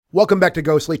Welcome back to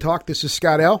Ghostly Talk. This is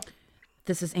Scott L.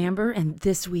 This is Amber, and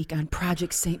this week on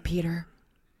Project St. Peter.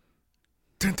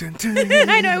 Dun, dun, dun.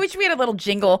 I know. I wish we had a little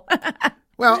jingle.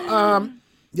 Well,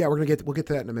 yeah, we'll get to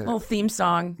that in a minute. Little theme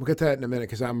song. We'll get to that in a minute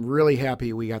because I'm really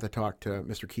happy we got to talk to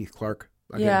Mr. Keith Clark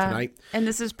again tonight. And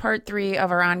this is part 3 of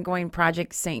our ongoing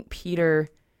Project St. Peter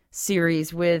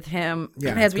series with him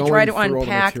as we try to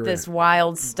unpack this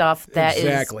wild stuff that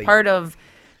is part of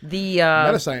the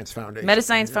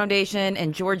Metascience Foundation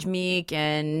and George Meek.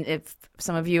 And if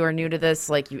some of you are new to this,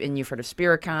 you've heard of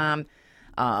Spiricom,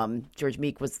 George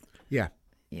Meek was yeah.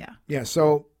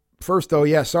 So first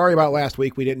though, sorry about last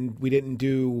week. We didn't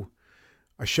do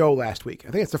a show last week.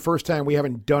 I think it's the first time we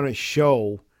haven't done a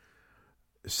show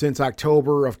since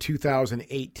October of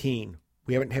 2018.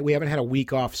 We haven't had a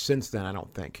week off since then, I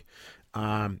don't think.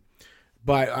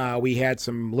 But we had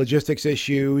some logistics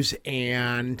issues,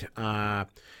 and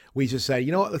we just said,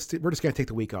 you know what, we're just going to take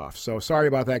the week off. So sorry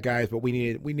about that, guys, but we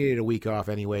needed a week off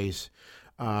anyways.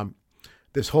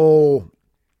 This whole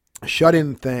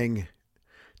shut-in thing,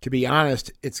 to be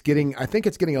honest, I think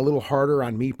it's getting a little harder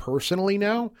on me personally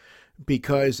now,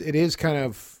 because it is kind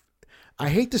of, I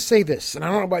hate to say this, and I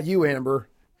don't know about you, Amber,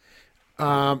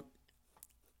 but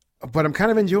I'm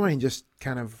kind of enjoying just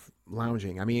kind of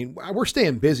lounging. I mean, we're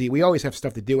staying busy. We always have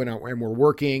stuff to do, and we're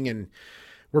working, and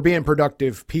we're being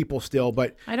productive people still.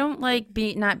 But I don't like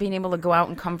not being able to go out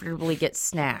and comfortably get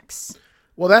snacks.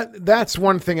 Well, that's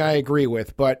one thing I agree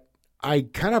with. But I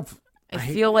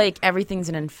feel like everything's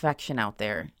an infection out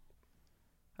there.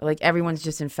 Like everyone's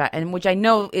just infected, and which I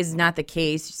know is not the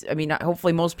case. I mean,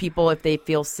 hopefully most people, if they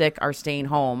feel sick, are staying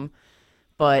home.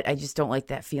 But I just don't like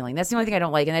that feeling. That's the only thing I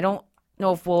don't like, and I don't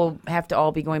know if we'll have to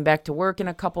all be going back to work in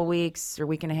a couple weeks or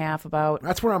week and a half about.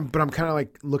 That's where I'm kind of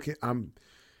like I'm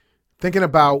thinking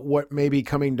about what may be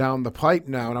coming down the pipe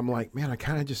now, and I'm like, man, I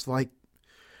kind of just like,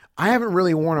 I haven't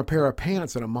really worn a pair of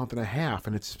pants in a month and a half,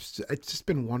 and it's just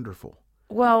been wonderful.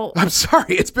 Well, I'm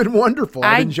sorry, it's been wonderful.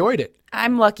 I've enjoyed it.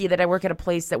 I'm lucky that I work at a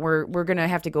place that we're going to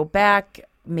have to go back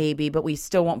maybe, but we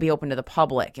still won't be open to the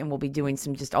public, and we'll be doing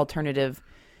some just alternative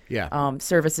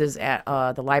services at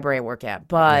the library I work at.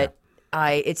 But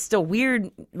it's still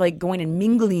weird, like going and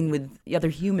mingling with the other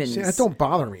humans. See, that don't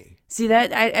bother me. See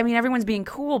that? I mean, everyone's being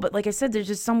cool, but like I said, there's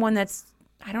just someone that's,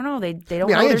 I don't know, they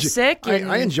don't know they're sick.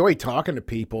 I enjoy talking to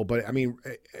people, but I mean,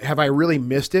 have I really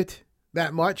missed it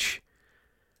that much?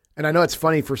 And I know it's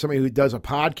funny for somebody who does a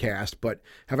podcast, but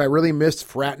have I really missed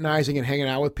fraternizing and hanging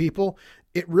out with people?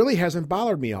 It really hasn't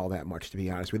bothered me all that much, to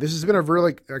be honest with you. This has been a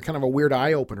really kind of a weird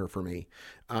eye-opener for me.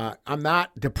 I'm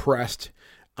not depressed.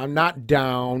 I'm not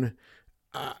down.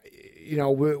 I'm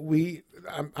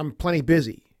plenty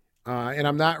busy. And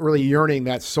I'm not really yearning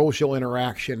that social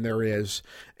interaction there is.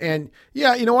 And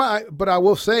yeah, you know what? But I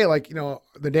will say,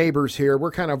 the neighbors here,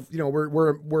 we're kind of,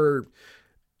 we're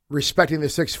respecting the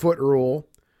 6-foot rule.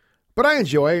 But I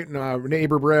enjoy it.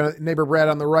 Neighbor Brad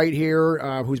on the right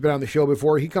here, who's been on the show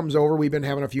before, he comes over. We've been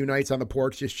having a few nights on the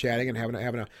porch, just chatting and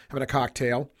having a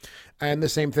cocktail. And the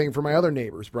same thing for my other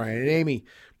neighbors, Brian and Amy.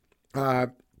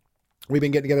 We've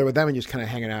been getting together with them and just kind of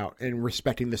hanging out and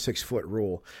respecting the 6-foot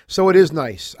rule. So it is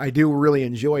nice. I do really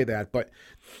enjoy that. But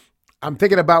I'm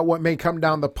thinking about what may come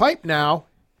down the pipe now.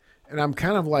 And I'm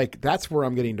kind of like, that's where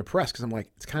I'm getting depressed, because I'm like,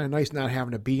 it's kind of nice not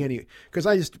having to be any, because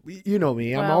I just, you know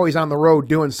me, I'm always on the road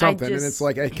doing something, and it's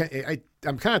like,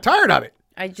 I'm kind of tired of it.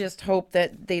 I just hope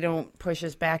that they don't push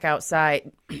us back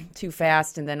outside too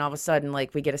fast, and then all of a sudden,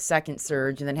 we get a second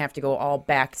surge and then have to go all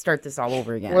back, start this all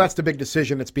over again. Well, that's the big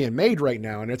decision that's being made right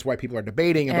now, and that's why people are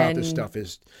debating about this stuff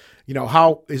is,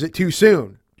 how, is it too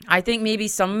soon? I think maybe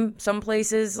some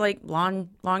places like lawn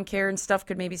care and stuff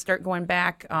could maybe start going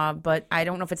back, but I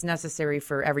don't know if it's necessary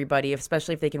for everybody,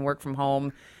 especially if they can work from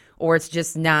home, or it's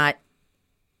just not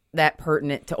that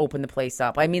pertinent to open the place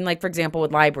up. I mean, for example,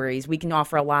 with libraries, we can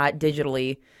offer a lot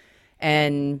digitally,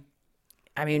 and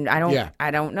I mean, I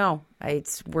don't know.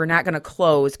 We're not going to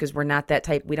close because we're not that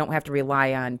type. We don't have to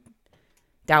rely on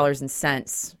dollars and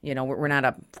cents. We're not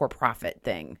a for-profit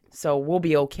thing, so we'll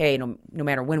be okay no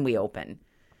matter when we open.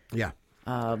 Yeah.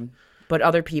 But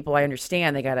other people, I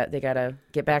understand they gotta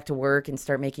get back to work and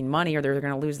start making money, or they're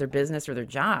going to lose their business or their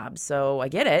job. So I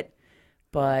get it,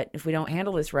 but if we don't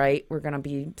handle this right, we're going to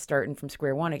be starting from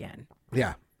square one again.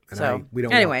 Yeah. And we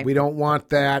don't want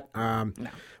that. No.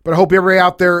 But I hope everybody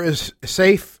out there is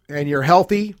safe and you're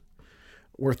healthy.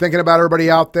 We're thinking about everybody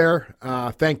out there.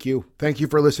 Thank you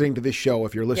for listening to this show.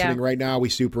 If you're listening right now, we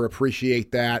super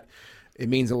appreciate that. It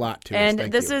means a lot to us.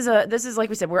 And this is like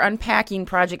we said, we're unpacking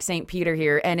Project St. Peter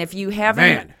here. And if you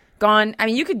haven't gone, I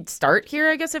mean, you could start here,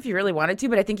 I guess, if you really wanted to,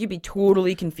 but I think you'd be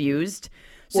totally confused.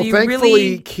 So well, you thankfully,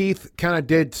 really, Keith kind of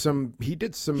did some. He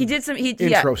did some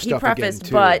intro stuff he prefaced, again,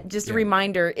 too. but just a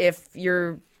reminder, if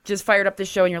you're just fired up this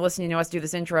show and you're listening to us do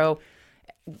this intro,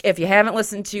 if you haven't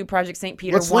listened to Project St.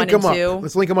 Peter Let's 1 link and them 2. up.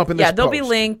 Let's link them up in this Yeah, they'll be post.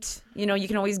 linked. You know, you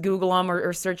can always Google them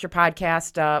or search your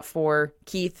podcast for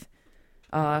Keith,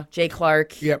 Jay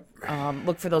Clark. Yep.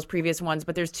 Look for those previous ones.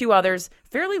 But there's 2 others,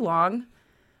 fairly long.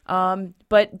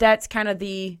 But that's kind of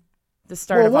the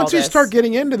start of all once this. you start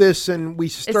getting into this and we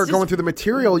start going through the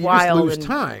material, you just lose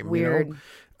time. Weird. You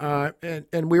know?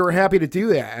 And we were happy to do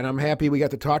that. And I'm happy we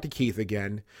got to talk to Keith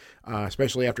again,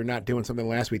 especially after not doing something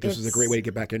last week. This is a great way to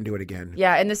get back into it again.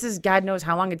 Yeah, and this is God knows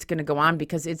how long it's going to go on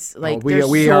because it's like There's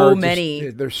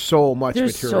so much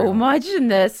There's material. so much in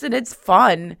this, and it's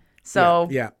fun. So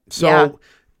yeah. So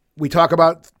we talk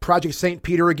about Project St.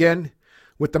 Peter again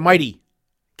with the mighty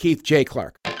Keith J.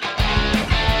 Clark.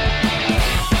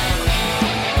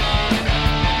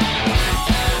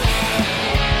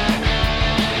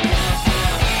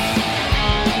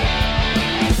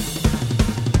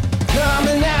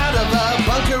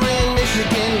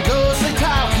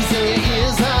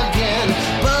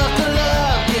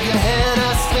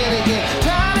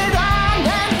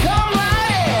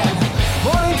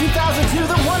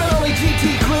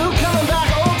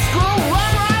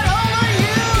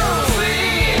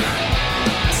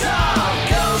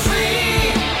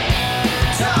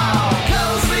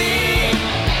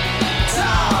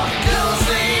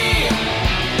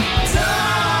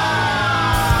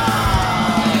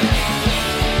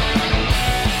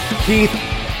 Keith,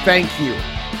 thank you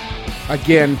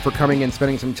again for coming and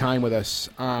spending some time with us.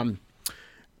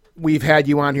 We've had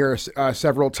you on here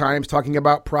several times talking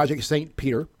about Project St.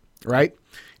 Peter, right?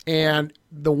 And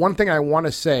the one thing I want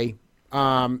to say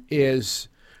is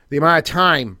the amount of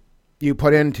time you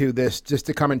put into this just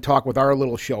to come and talk with our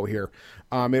little show here.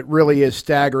 It really is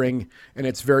staggering, and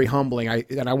it's very humbling.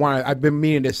 I've been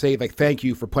meaning to say, like, thank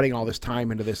you for putting all this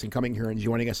time into this and coming here and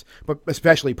joining us, but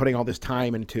especially putting all this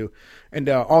time into and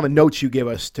all the notes you give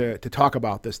us to talk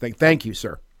about this thing. Thank you,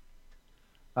 sir.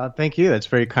 Thank you. That's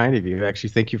very kind of you. Actually,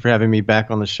 thank you for having me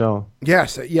back on the show.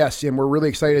 Yes, and we're really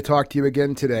excited to talk to you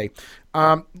again today.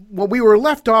 Well, we were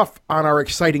left off on our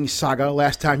exciting saga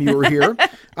last time you were here,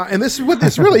 and this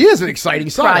really is an exciting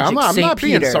saga. I'm not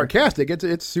being sarcastic.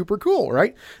 It's super cool,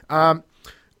 right?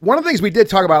 One of the things we did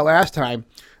talk about last time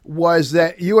was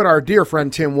that you and our dear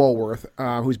friend Tim Woolworth,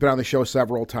 who's been on the show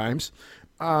several times,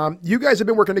 you guys have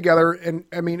been working together, and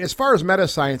I mean, as far as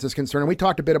Metascience is concerned, and we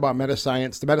talked a bit about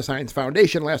Metascience, the Metascience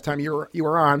Foundation last time you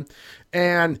were on,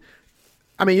 and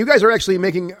I mean, you guys are actually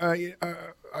making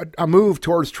a move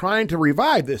towards trying to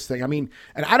revive this thing. I mean,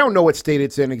 and I don't know what state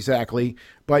it's in exactly,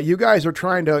 but you guys are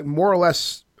trying to more or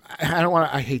less.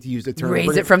 I hate to use the term.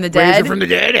 Raise it from the dead. Raise it from the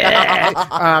dead.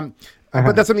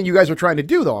 But that's something you guys are trying to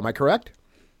do, though. Am I correct?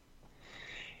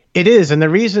 It is, and the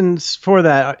reasons for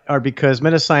that are because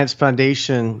Metascience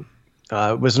Foundation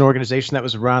was an organization that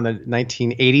was around the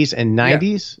 1980s and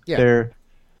 90s. Yeah. Their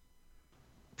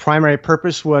primary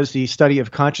purpose was the study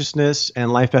of consciousness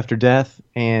and life after death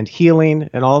and healing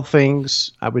and all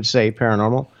things, I would say,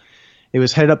 paranormal. It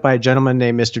was headed up by a gentleman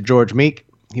named Mr. George Meek.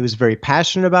 He was very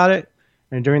passionate about it,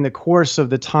 and during the course of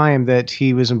the time that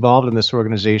he was involved in this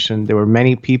organization, there were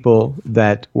many people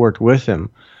that worked with him.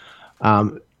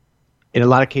 In a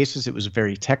lot of cases, it was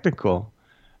very technical.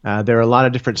 There are a lot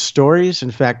of different stories. In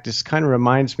fact, this kind of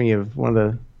reminds me of one of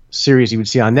the series you would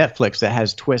see on Netflix that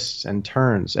has twists and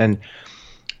turns. And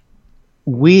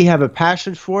we have a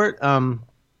passion for it.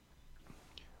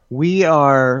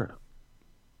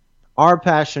 Our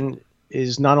passion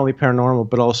is not only paranormal,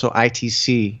 but also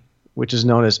ITC, which is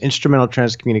known as Instrumental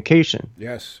Transcommunication.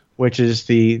 Yes. Which is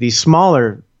the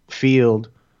smaller field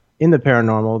in the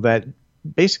paranormal that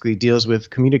basically deals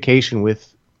with communication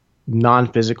with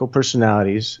non-physical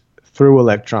personalities through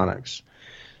electronics.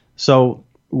 So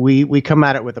we come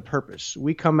at it with a purpose.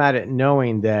 We come at it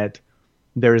knowing that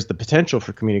there is the potential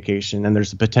for communication and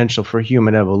there's the potential for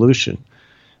human evolution.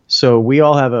 So we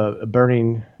all have a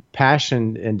burning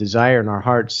passion and desire in our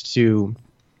hearts to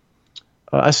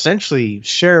essentially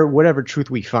share whatever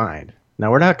truth we find. Now,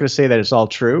 we're not going to say that it's all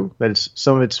true, that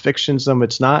some of it's fiction, some of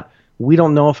it's not. We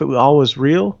don't know if it all was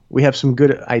real. We have some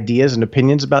good ideas and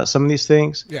opinions about some of these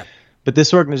things. Yeah. But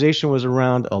this organization was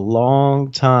around a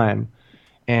long time.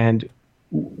 And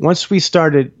once we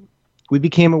started, we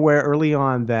became aware early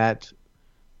on that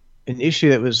an issue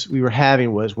that we were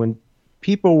having was when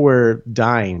people were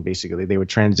dying, basically, they were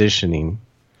transitioning.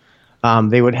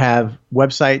 They would have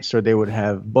websites, or they would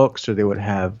have books, or they would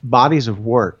have bodies of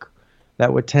work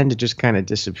that would tend to just kind of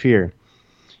disappear.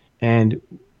 And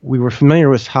we were familiar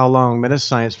with how long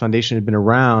Metascience Foundation had been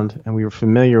around, and we were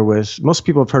familiar with, most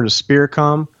people have heard of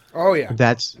Spiricom. Oh, yeah.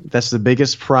 That's the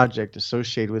biggest project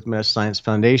associated with Metascience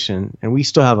Foundation, and we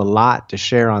still have a lot to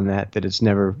share on that it's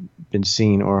never been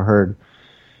seen or heard.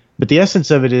 But the essence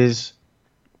of it is,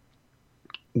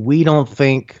 we don't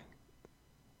think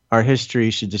our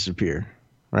history should disappear,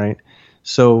 right?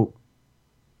 So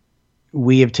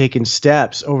we have taken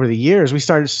steps over the years. We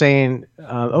started saying,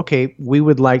 okay, we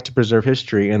would like to preserve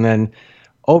history. And then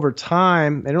over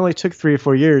time, it only took 3 or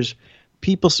 4 years,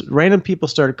 random people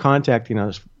started contacting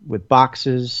us with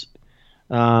boxes.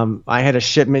 I had a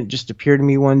shipment just appear to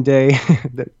me one day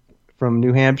from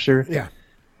New Hampshire. Yeah.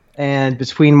 And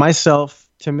between myself,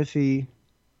 Timothy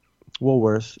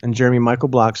Woolworth, and Jeremy Michael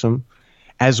Bloxham,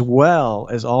 as well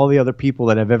as all the other people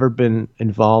that have ever been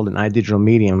involved in iDigital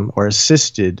Medium or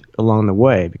assisted along the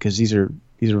way, because these are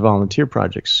volunteer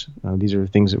projects. These are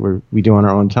things that we do on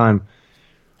our own time.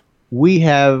 We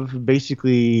have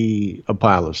basically a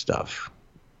pile of stuff,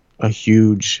 a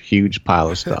huge, huge pile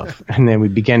of stuff. And then we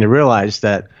began to realize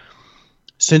that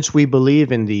since we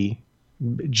believe in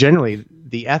generally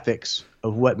the ethics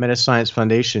of what Metascience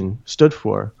Foundation stood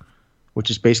for, which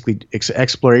is basically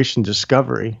exploration,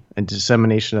 discovery, and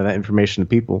dissemination of that information to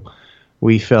people,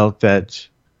 we felt that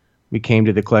we came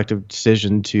to the collective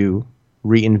decision to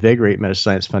reinvigorate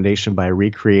Metascience Foundation by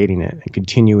recreating it and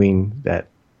continuing that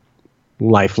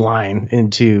lifeline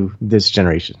into this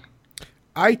generation.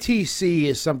 ITC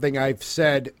is something I've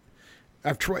said,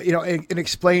 I've tried, and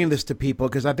explaining this to people,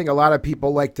 because I think a lot of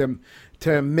people like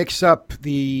to mix up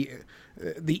the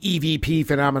EVP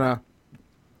phenomena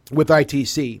with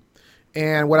ITC.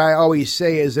 And what I always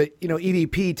say is that,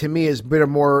 EVP to me is a bit of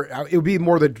more, it would be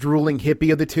more the drooling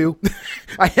hippie of the two.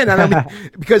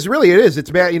 Because really it is. It's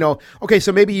bad, okay,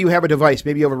 so maybe you have a device,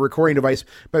 maybe you have a recording device,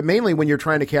 but mainly when you're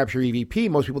trying to capture EVP,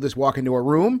 most people just walk into a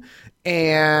room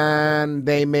and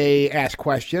they may ask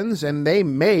questions and they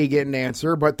may get an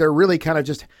answer, but they're really kind of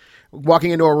just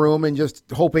walking into a room and just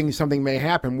hoping something may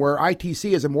happen, where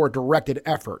ITC is a more directed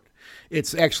effort.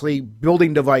 It's actually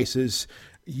building devices,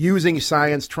 using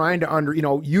science, trying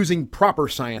to using proper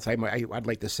science, I'd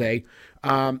like to say,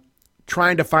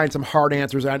 trying to find some hard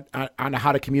answers on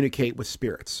how to communicate with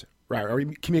spirits, right? Or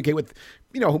communicate with,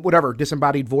 whatever,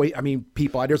 disembodied voice.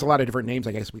 People, there's a lot of different names,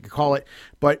 I guess we could call it.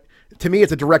 But to me,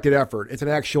 it's a directed effort. It's an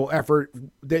actual effort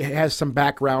that has some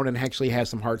background and actually has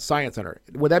some hard science in it.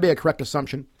 Would that be a correct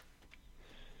assumption?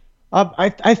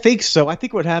 I think so. I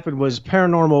think what happened was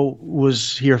paranormal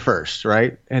was here first,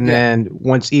 right? And then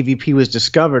once EVP was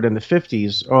discovered in the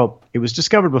 50s, it was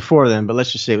discovered before then, but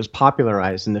let's just say it was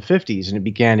popularized in the 50s, and it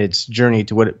began its journey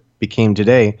to what it became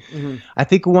today. Mm-hmm. I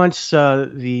think once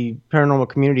the paranormal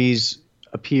communities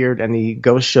appeared and the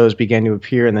ghost shows began to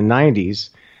appear in the 90s,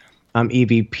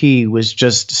 EVP was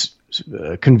just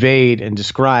conveyed and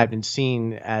described and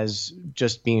seen as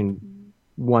just being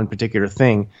one particular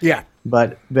thing. Yeah.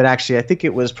 But actually, I think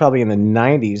it was probably in the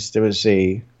 90s, there was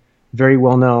a very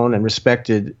well-known and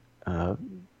respected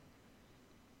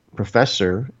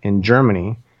professor in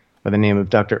Germany by the name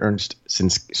of Dr. Ernst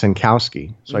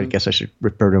Sinkowski. So I guess I should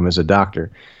refer to him as a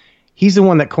doctor. He's the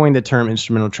one that coined the term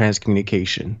instrumental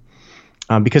transcommunication.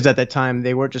 Because at that time,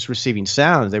 they weren't just receiving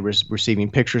sounds. They were receiving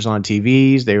pictures on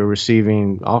TVs. They were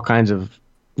receiving all kinds of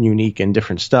unique and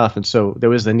different stuff. And so there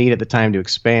was the need at the time to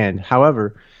expand.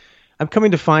 However, I'm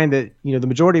coming to find that, the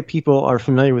majority of people are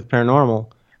familiar with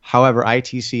paranormal. However,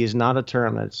 ITC is not a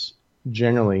term that's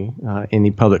generally in the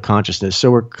public consciousness.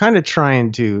 So we're kind of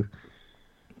trying to,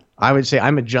 I would say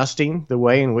I'm adjusting the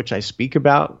way in which I speak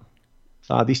about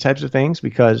these types of things,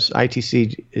 because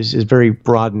ITC is a very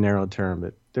broad and narrow term.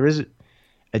 But there is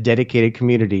a dedicated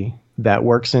community that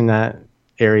works in that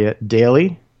area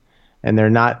daily, and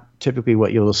they're not typically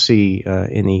what you'll see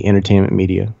in the entertainment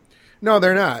media. No,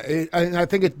 they're not. I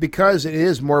think it's because it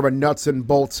is more of a nuts and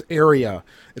bolts area.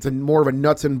 It's more of a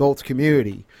nuts and bolts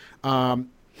community.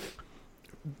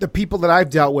 The people that I've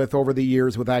dealt with over the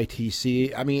years with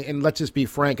ITC, and let's just be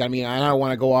frank, I don't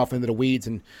want to go off into the weeds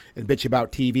and bitch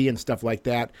about TV and stuff like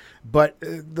that, but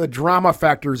the drama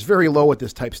factor is very low with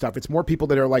this type of stuff. It's more people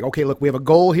that are like, okay, look, we have a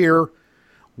goal here.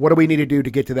 What do we need to do to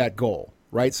get to that goal,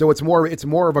 right? So it's more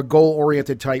of a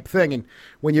goal-oriented type thing. And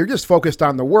when you're just focused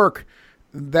on the work,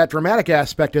 that dramatic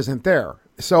aspect isn't there.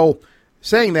 So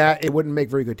saying that, it wouldn't make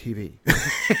very good TV,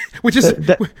 which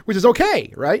is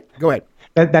okay, right? Go ahead.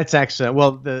 That's excellent.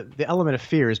 Well, the element of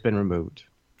fear has been removed.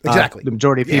 Exactly. The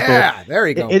majority of people. Yeah, there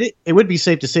you go. It would be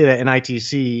safe to say that in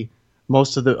ITC,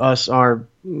 most of us are,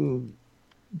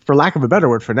 for lack of a better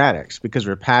word, fanatics, because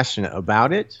we're passionate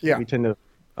about it. Yeah. We tend to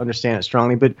understand it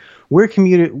strongly, but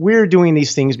we're doing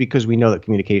these things because we know that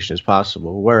communication is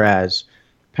possible. Whereas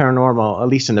paranormal, at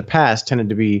least in the past, tended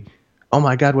to be, oh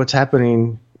my God, what's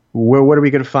happening? What are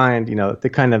we going to find? You know,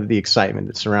 the excitement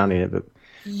that's surrounding it. But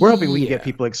we're hoping we can get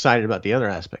people excited about the other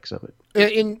aspects of it.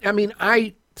 And I mean,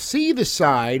 I see the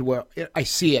side. Well, I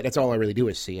see it. That's all I really do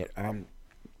is see it.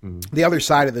 The other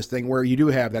side of this thing where you do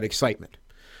have that excitement.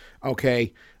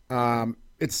 Okay.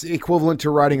 It's equivalent to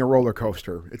riding a roller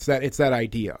coaster. It's that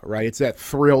idea, right? It's that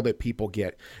thrill that people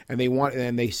get, and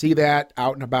they see that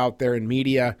out and about there in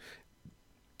media,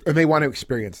 and they want to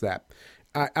experience that.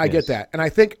 I get that. And I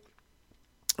think,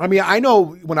 I mean, I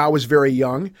know when I was very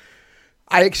young,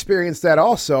 I experienced that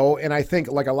also. And I think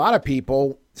like a lot of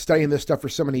people studying this stuff for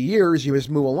so many years, you just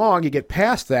move along, you get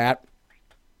past that.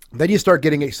 Then you start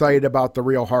getting excited about the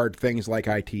real hard things like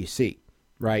ITC,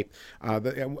 right?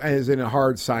 As in a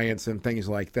hard science and things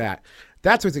like that.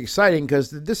 That's what's exciting,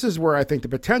 because this is where I think the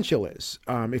potential is.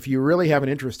 If you really have an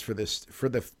interest for this, for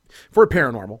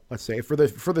paranormal, let's say, for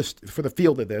the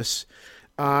field of this,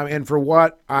 and for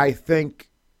what I think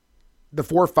the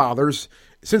forefathers,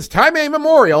 since time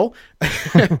immemorial,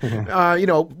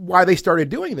 why they started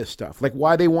doing this stuff, like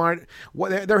why they wanted.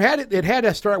 It had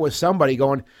to start with somebody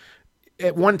going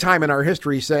at one time in our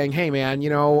history saying, "Hey, man,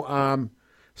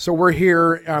 so we're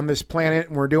here on this planet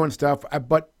and we're doing stuff,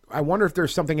 but I wonder if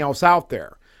there's something else out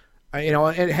there."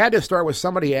 And it had to start with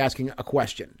somebody asking a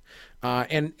question,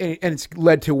 and it's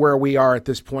led to where we are at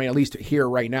this point, at least here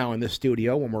right now in this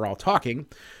studio when we're all talking,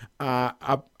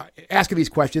 asking these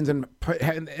questions, and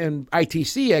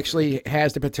ITC actually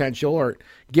has the potential, or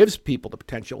gives people the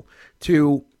potential,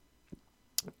 to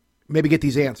maybe get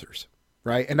these answers,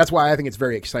 right? And that's why I think it's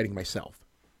very exciting myself.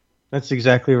 That's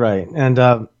exactly right. And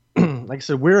like I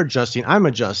said, I'm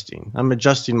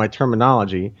adjusting my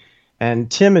terminology,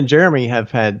 and Tim and Jeremy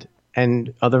have had,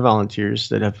 and other volunteers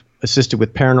that have assisted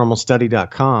with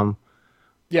paranormalstudy.com.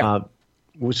 Yeah.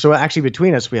 So actually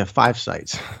between us, we have 5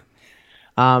 sites,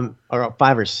 or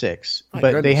 5 or 6, but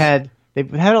goodness. They've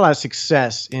had a lot of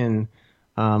success in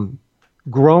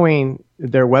growing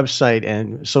their website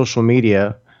and social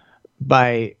media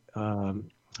by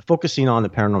focusing on the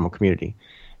paranormal community.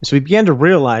 And so we began to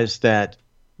realize that,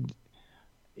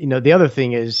 the other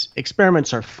thing is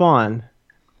experiments are fun.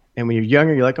 And when you're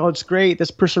younger, you're like, oh, it's great.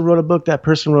 This person wrote a book, that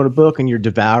person wrote a book, and you're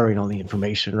devouring all the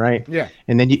information, right? Yeah.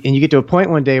 And then you get to a point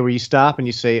one day where you stop and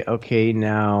you say, okay,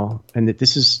 now, and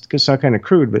this is going to sound kind of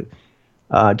crude,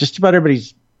 but just about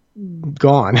everybody's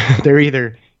gone. They're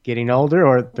either getting older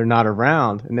or they're not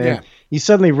around. And then you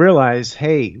suddenly realize,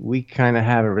 hey, we kind of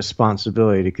have a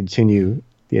responsibility to continue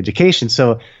the education.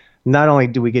 So not only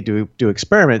do we get to do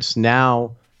experiments,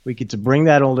 now we get to bring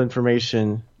that old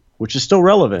information, which is still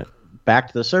relevant, back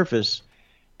to the surface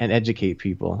and educate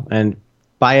people. And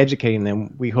by educating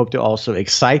them, we hope to also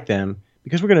excite them,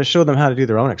 because we're going to show them how to do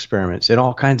their own experiments in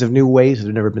all kinds of new ways that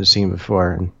have never been seen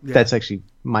before. And that's actually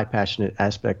my passionate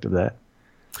aspect of that.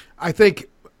 I think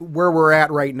where we're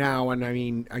at right now, and I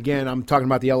mean, again, I'm talking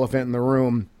about the elephant in the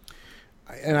room,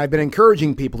 and I've been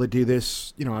encouraging people to do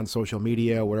this, on social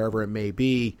media, wherever it may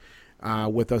be,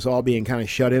 with us all being kind of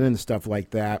shut in and stuff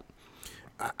like that.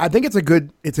 I think it's a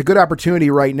good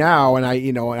opportunity right now, and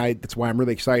that's why I'm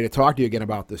really excited to talk to you again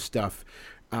about this stuff,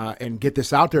 and get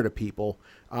this out there to people,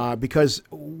 because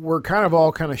we're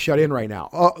all shut in right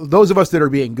now. Those of us that are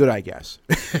being good, I guess,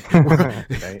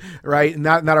 right?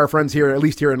 Not our friends here, at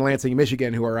least here in Lansing,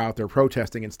 Michigan, who are out there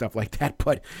protesting and stuff like that.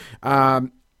 But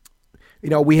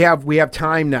we have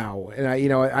time now, and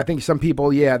I think some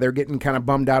people, they're getting kind of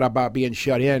bummed out about being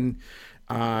shut in.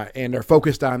 And they're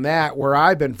focused on that, where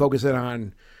I've been focusing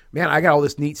on, man, I got all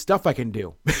this neat stuff I can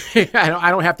do. I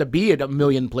don't have to be at a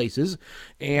million places.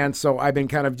 And so I've been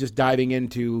kind of just diving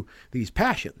into these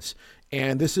passions.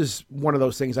 And this is one of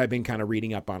those things I've been kind of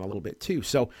reading up on a little bit too.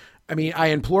 So, I mean, I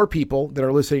implore people that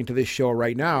are listening to this show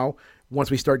right now,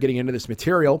 once we start getting into this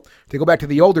material, to go back to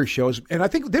the older shows. And I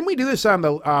think, didn't we do this on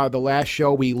the last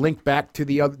show? We linked back to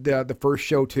the first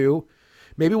show too.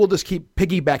 Maybe we'll just keep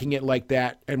piggybacking it like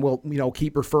that, and we'll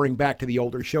keep referring back to the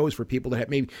older shows for people that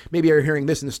maybe are hearing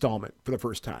this installment for the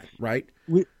first time, right?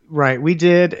 We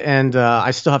did, and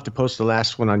I still have to post the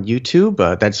last one on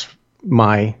YouTube. That's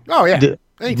my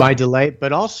my delight.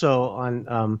 But also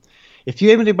on, if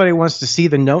anybody wants to see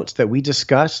the notes that we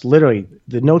discussed, literally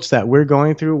the notes that we're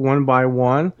going through one by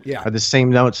one are the same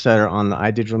notes that are on the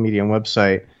iDigital Medium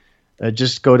website.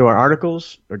 Just go to our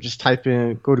articles, or just go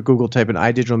to Google, type in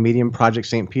iDigital Medium Project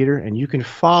St. Peter, and you can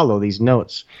follow these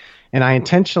notes. And I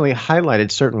intentionally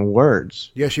highlighted certain words.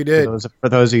 Yes, you did. For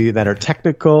those of you that are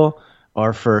technical,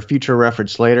 or for future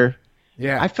reference later.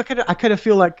 Yeah. I kind of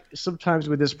feel like sometimes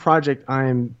with this project,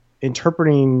 I'm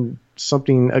interpreting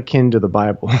something akin to the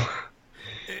Bible.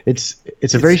 It's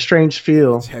a very strange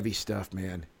feel. It's heavy stuff,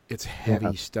 man. It's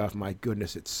heavy stuff. My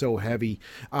goodness, it's so heavy.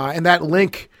 And that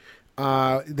link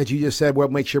that you just said, we'll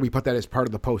make sure we put that as part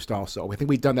of the post also. I think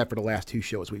we've done that for the last 2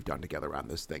 shows we've done together on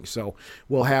this thing. So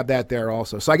we'll have that there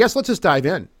also. So I guess let's just dive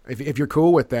in. If you're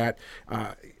cool with that,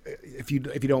 if you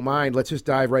don't mind, let's just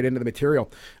dive right into the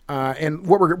material. And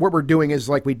what we're doing is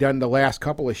like we've done the last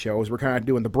couple of shows, we're kind of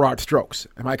doing the broad strokes.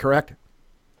 Am I correct?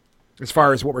 As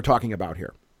far as what we're talking about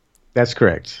here. That's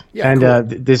correct. Yeah, and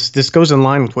cool. This goes in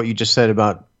line with what you just said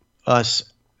about us,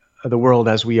 the world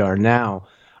as we are now.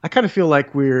 I kind of feel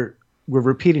like we're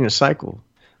repeating a cycle.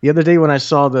 The other day when I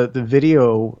saw the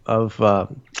video of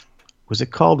was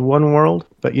it called One World?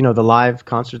 But the live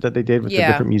concert that they did with the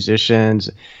different musicians,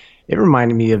 it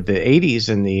reminded me of the '80s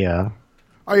and the.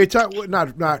 Are you talking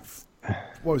not?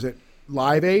 What was it?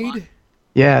 Live Aid.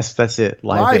 Yes, that's it.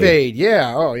 Live Aid.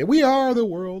 Yeah. Oh, yeah. We are the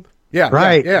world. Yeah.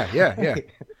 Right. Yeah.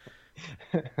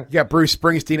 You got Bruce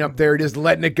Springsteen up there just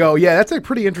letting it go. Yeah, that's a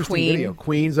pretty interesting video.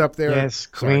 Queen's up there. Yes,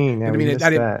 Queen. I didn't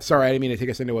mean to take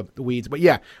us into the weeds, but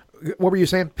yeah. What were you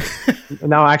saying?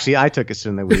 No, actually, I took us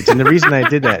in the weeds, and the reason I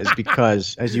did that is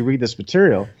because as you read this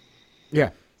material,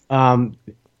 I'll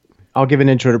give an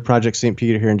intro to Project St.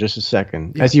 Peter here in just a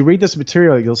second. Yeah. As you read this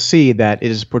material, you'll see that it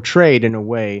is portrayed in a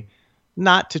way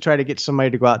not to try to get somebody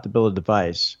to go out to build a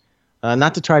device,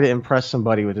 not to try to impress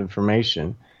somebody with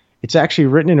information. It's actually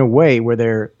written in a way where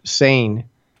they're saying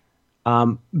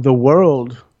the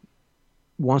world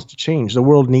wants to change. The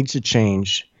world needs to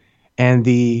change. And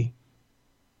the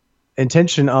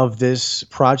intention of this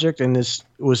project and this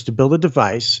was to build a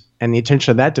device. And the intention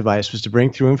of that device was to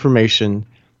bring through information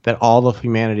that all of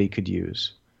humanity could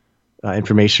use.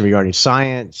 Information regarding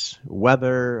science,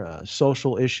 weather,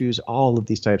 social issues, all of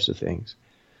these types of things.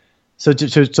 So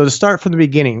to start from the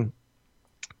beginning,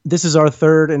 this is our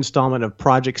third installment of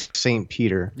Project St.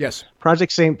 Peter. Yes.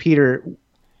 Project St. Peter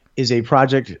is a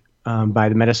project by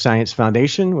the Metascience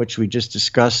Foundation, which we just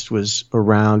discussed was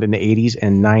around in the 80s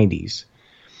and 90s.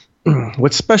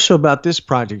 What's special about this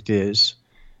project is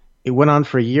it went on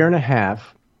for a year and a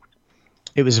half.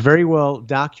 It was very well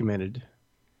documented.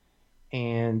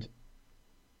 And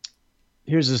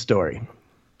here's the story.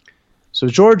 So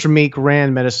George Meek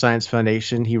ran Metascience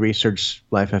Foundation. He researched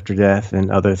life after death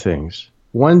and other things.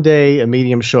 One day, a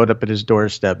medium showed up at his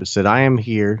doorstep and said, "I am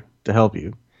here to help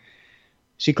you."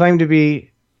 She claimed to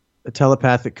be a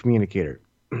telepathic communicator.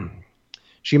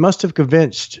 She must have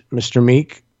convinced Mr.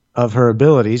 Meek of her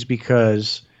abilities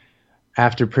because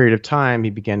after a period of time, he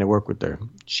began to work with her.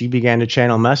 She began to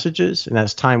channel messages, and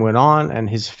as time went on and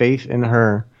his faith in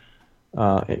her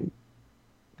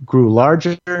grew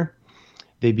larger,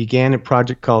 they began a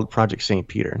project called Project St.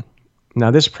 Peter.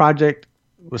 Now, this project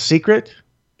was secret.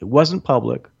 It wasn't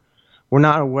public. We're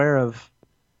not aware of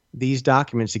these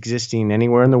documents existing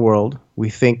anywhere in the world. We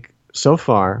think so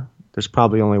far there's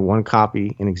probably only one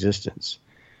copy in existence.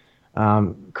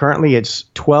 Currently, it's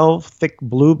 12 thick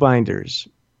blue binders.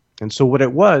 And so what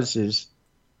it was is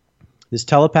this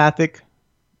telepathic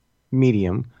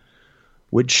medium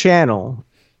would channel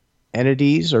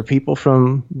entities or people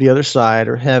from the other side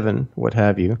or heaven, what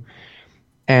have you,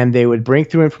 and they would bring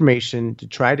through information to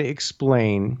try to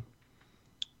explain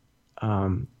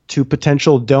to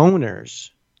potential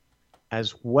donors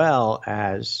as well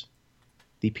as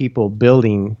the people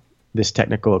building this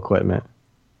technical equipment.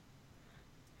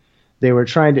 They were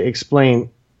trying to explain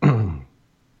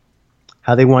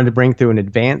how they wanted to bring through an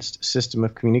advanced system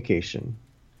of communication.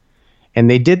 And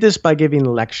they did this by giving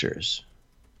lectures.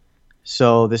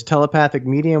 So this telepathic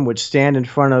medium would stand in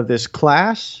front of this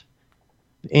class.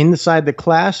 Inside the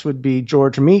class would be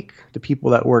George Meek, the people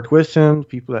that worked with him,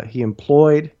 people that he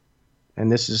employed.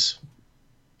 And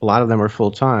a lot of them are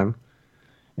full-time.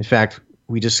 In fact,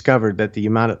 we discovered that the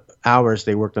amount of hours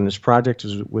they worked on this project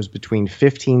was between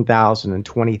 15,000 and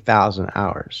 20,000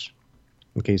 hours.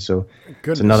 Okay, so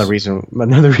that's another reason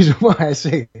why I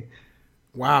say,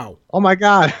 wow. Oh my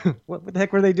God, what the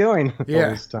heck were they doing all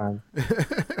this time?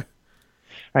 All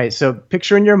right, so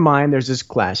picture in your mind there's this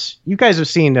class. You guys have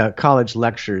seen college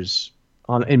lectures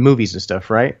in movies and stuff,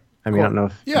 right? I mean, I don't know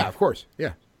if... Yeah, of course,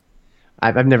 yeah.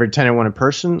 I've never attended one in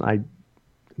person. I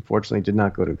unfortunately did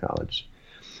not go to college.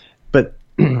 But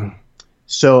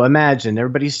so imagine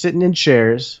everybody's sitting in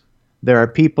chairs. There are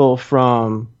people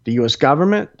from the U.S.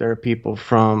 government. There are people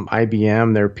from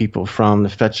IBM. There are people from the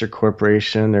Fetzer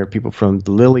Corporation. There are people from the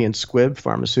Lilly and Squibb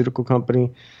pharmaceutical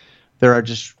company. There are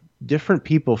just different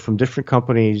people from different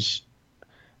companies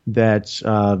that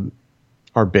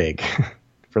are big,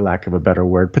 for lack of a better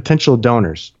word, potential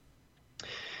donors.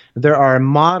 There are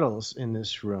models in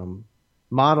this room.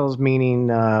 Models meaning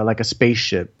like a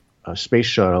spaceship, a space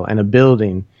shuttle, and a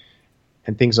building,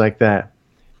 and things like that.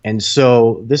 And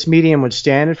so this medium would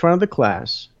stand in front of the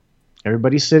class.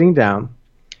 Everybody's sitting down.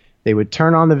 They would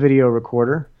turn on the video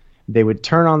recorder. They would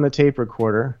turn on the tape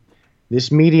recorder.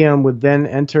 This medium would then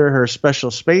enter her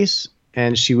special space,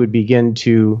 and she would begin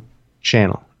to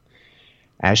channel.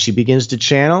 As she begins to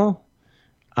channel,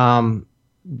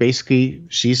 basically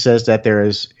she says that there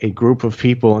is a group of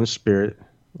people in spirit,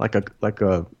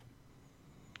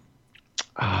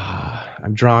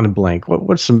 I'm drawing a blank.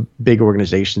 What's some big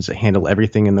organizations that handle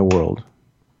everything in the world?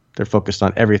 They're focused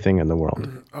on everything in the world.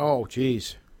 Oh,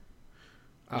 geez.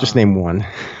 Just name one.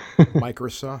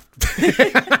 Microsoft.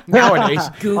 Nowadays.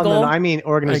 Google. No, I mean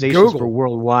organizations Google. for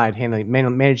worldwide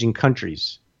managing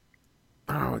countries.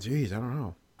 Oh, geez. I don't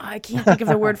know. I can't think of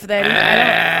the word for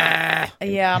that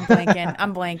either. Yeah,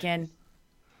 I'm blanking.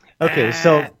 Okay,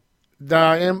 so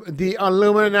The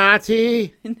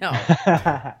Illuminati. No.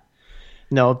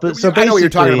 no, but so I know what you're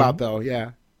talking basically, about, though.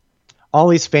 Yeah. all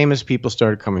these famous people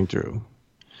started coming through.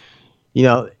 You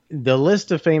know, the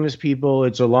list of famous people,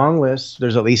 it's a long list.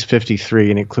 There's at least 53,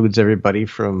 and includes everybody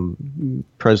from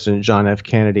President John F.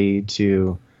 Kennedy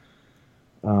to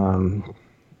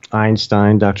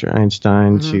Einstein, Dr.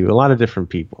 Einstein, to a lot of different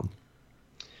people.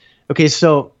 Okay,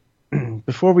 so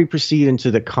before we proceed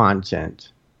into the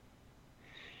content,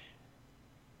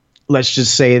 let's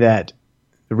just say that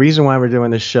the reason why we're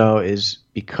doing this show is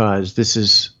because this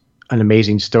is an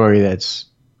amazing story that's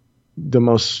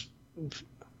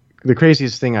the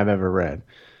craziest thing I've ever read.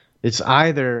 It's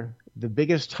either the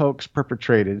biggest hoax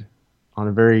perpetrated on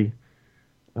a very,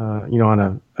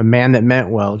 on a man that meant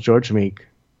well, George Meek,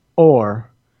 or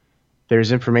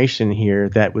there's information here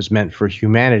that was meant for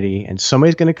humanity, and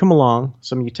somebody's going to come along,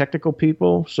 some of you technical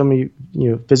people, some of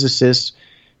you physicists,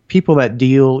 people that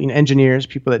deal, engineers,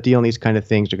 people that deal in these kind of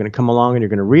things, are going to come along and you're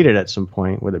going to read it at some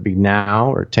point, whether it be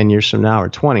now or 10 years from now or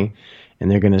 20,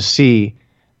 and they're going to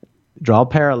draw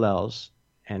parallels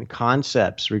and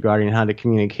concepts regarding how to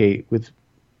communicate with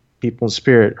people in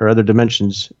spirit or other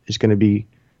dimensions is going to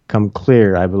become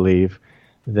clear, I believe,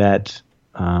 that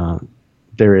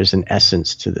there is an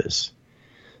essence to this.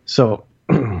 So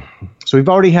we've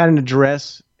already had an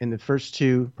address in the first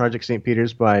two, Project St.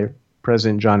 Peter's, by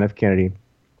President John F. Kennedy.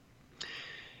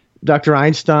 Dr.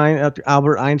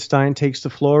 Albert Einstein takes the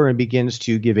floor and begins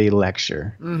to give a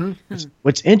lecture. Mm-hmm.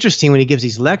 What's interesting when he gives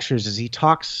these lectures is he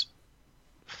talks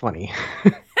funny.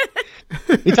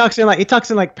 he talks in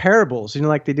like parables,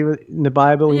 like they do in the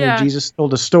Bible. Yeah. Jesus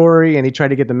told a story and he tried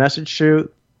to get the message through.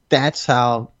 That's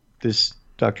how this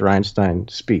Dr. Einstein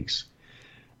speaks,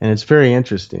 and it's very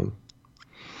interesting.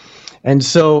 And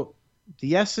so,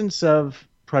 the essence of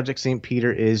Project St.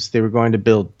 Peter is they were going to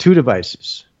build two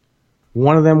devices.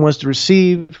 One of them was to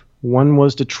receive, one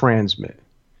was to transmit.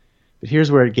 But here's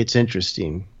where it gets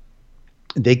interesting.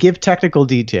 They give technical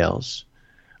details.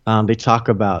 They talk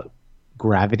about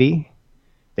gravity.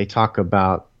 They talk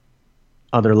about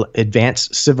other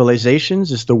advanced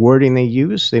civilizations is the wording they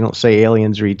use. They don't say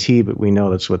aliens or ET, but we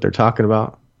know that's what they're talking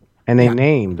about. And they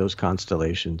name those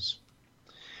constellations.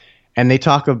 And they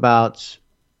talk about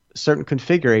certain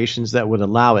configurations that would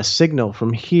allow a signal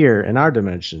from here in our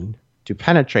dimension to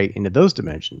penetrate into those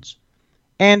dimensions.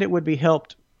 And it would be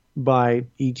helped by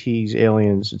ETs,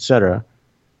 aliens, etc.,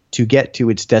 to get to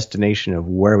its destination of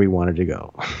where we wanted to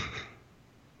go.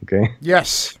 Okay?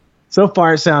 Yes. So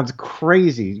far, it sounds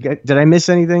crazy. Did I miss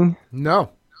anything? No.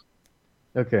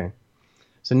 Okay.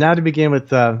 So now to begin with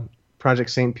Project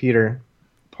St. Peter,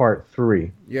 Part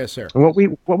 3. Yes, sir. And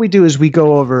what we do is we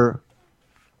go over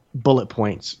bullet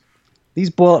points.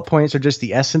 These bullet points are just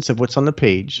the essence of what's on the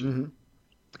page. Mm-hmm.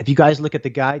 If you guys look at the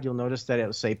guide, you'll notice that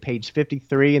it'll say page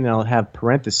 53, and then it'll have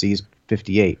parentheses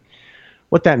 58.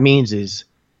 What that means is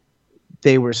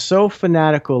they were so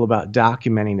fanatical about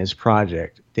documenting this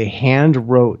project, they hand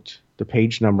wrote the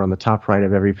page number on the top right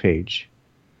of every page,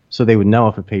 so they would know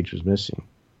if a page was missing,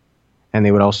 and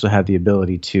they would also have the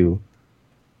ability to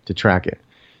track it.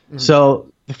 Mm-hmm.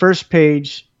 So the first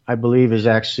page, I believe, is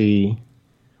actually,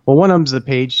 one of them is the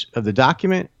page of the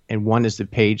document, and one is the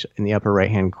page in the upper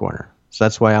right-hand corner. So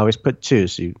that's why I always put two,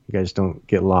 so you guys don't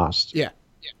get lost. Yeah.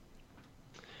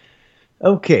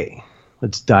 Okay,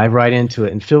 let's dive right into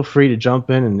it, and feel free to jump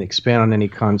in and expand on any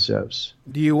concepts.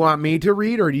 Do you want me to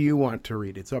read, or do you want to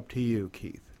read? It's up to you,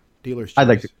 Keith. Dealer's choice. I'd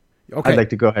like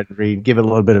to go ahead and read. Give it a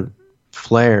little bit of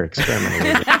flair, experiment a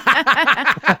little bit.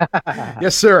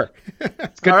 Yes, sir.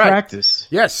 It's good practice.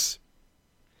 Yes.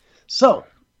 So,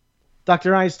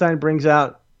 Dr. Einstein brings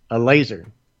out a laser.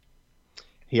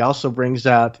 He also brings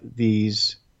out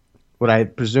these what I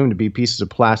presume to be pieces of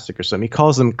plastic or something. He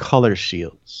calls them color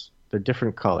shields. They're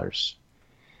different colors.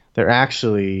 They're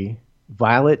actually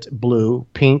violet, blue,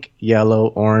 pink, yellow,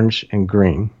 orange, and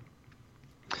green.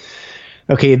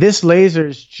 Okay, this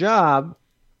laser's job,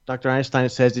 Dr. Einstein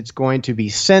says it's going to be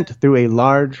sent through a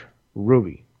large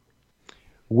ruby.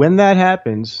 When that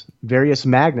happens, various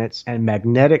magnets and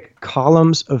magnetic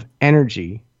columns of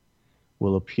energy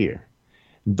will appear.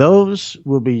 Those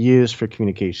will be used for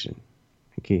communication.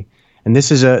 Okay, and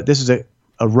this is a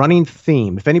running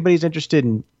theme. If anybody's interested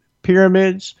in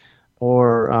pyramids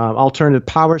or alternative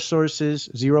power sources,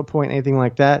 0 point, anything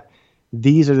like that,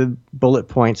 these are the bullet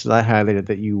points that I highlighted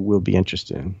that you will be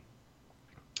interested in.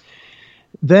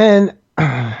 Then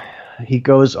he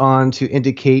goes on to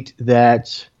indicate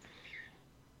that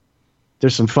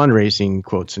there's some fundraising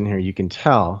quotes in here, you can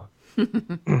tell.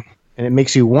 And it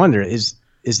makes you wonder, is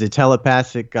the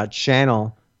telepathic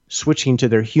channel switching to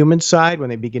their human side when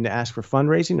they begin to ask for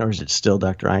fundraising, or is it still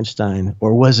Dr. Einstein,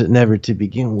 or was it never to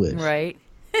begin with? Right.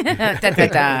 Da,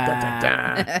 da,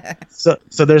 da.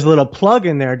 So there's a little plug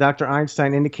in there. Dr.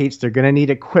 Einstein indicates they're going to need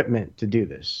equipment to do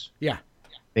this. Yeah.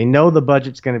 They know the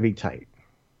budget's going to be tight.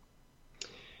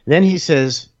 Then he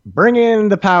says, bring in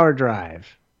the power drive.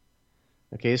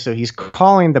 Okay, so he's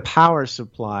calling the power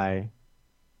supply,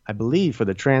 I believe, for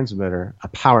the transmitter, a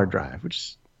power drive, which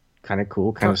is kind of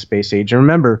cool, kind of space age. And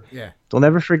remember, don't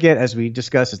ever forget, as we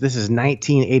discussed, this is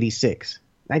 1986.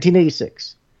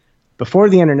 1986. Before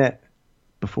the internet,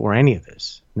 before any of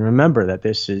this. And remember that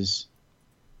this is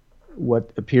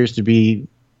what appears to be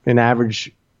an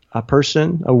average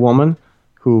person, a woman,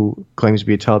 who claims to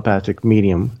be a telepathic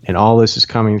medium. And all this is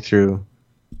coming through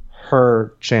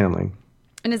her channeling.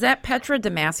 And is that Petra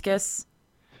Damascus?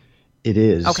 It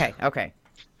is. Okay.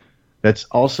 That's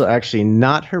also actually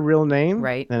not her real name.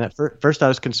 Right. And at first I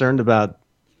was concerned about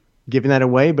giving that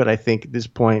away, but I think at this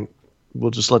point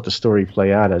we'll just let the story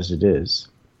play out as it is.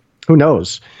 Who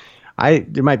knows?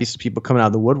 There might be some people coming out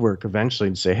of the woodwork eventually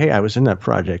and say, hey, I was in that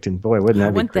project, and boy, wouldn't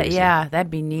that be crazy? That'd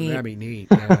be neat. That'd be neat.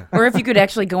 Yeah. Or if you could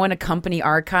actually go into company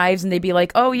archives and they'd be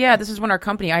like, oh, yeah, this is when our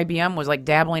company, IBM, was like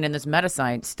dabbling in this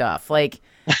meta-science stuff. Like,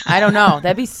 I don't know.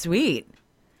 That'd be sweet.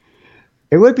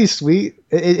 It would be sweet.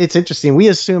 It's interesting. We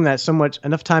assume that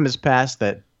enough time has passed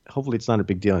that hopefully it's not a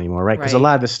big deal anymore, right? Because a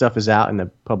lot of this stuff is out in the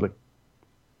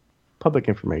public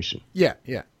information. Yeah.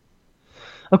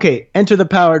 Okay, enter the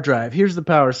power drive. Here's the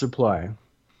power supply.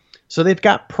 So they've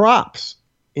got props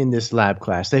in this lab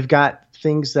class. They've got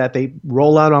things that they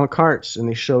roll out on carts and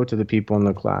they show to the people in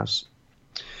the class.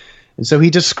 And so he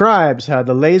describes how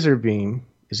the laser beam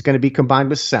is going to be combined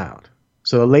with sound.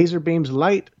 So the laser beam's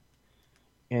light,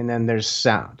 and then there's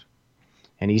sound.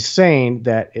 And he's saying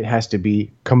that it has to be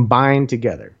combined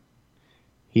together.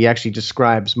 He actually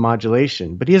describes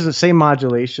modulation, but he doesn't say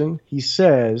modulation. He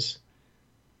says,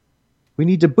 we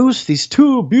need to boost these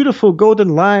two beautiful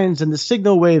golden lines and the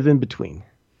signal wave in between.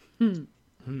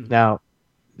 Now,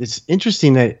 it's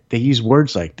interesting that they use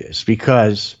words like this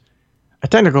because a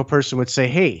technical person would say,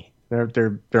 hey,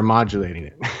 they're modulating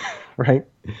it, right?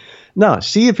 No,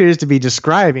 she appears to be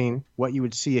describing what you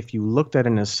would see if you looked at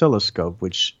an oscilloscope,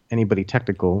 which anybody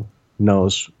technical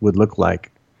knows would look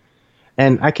like.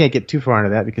 And I can't get too far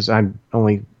into that because I'm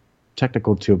only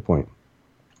technical to a point.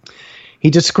 He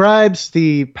describes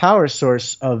the power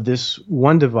source of this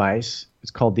one device. It's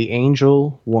called the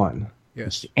Angel One.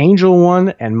 Yes. Angel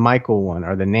One and Michael One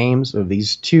are the names of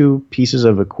these two pieces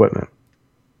of equipment.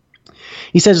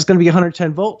 He says it's going to be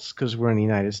 110 volts because we're in the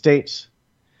United States.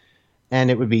 And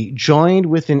it would be joined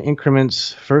within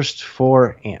increments, first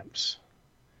 4 amps.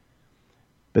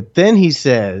 But then he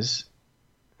says,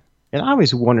 and I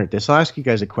always wondered this, I'll ask you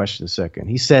guys a question in a second.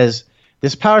 He says,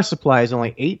 this power supply is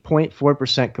only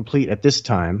 8.4% complete at this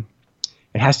time.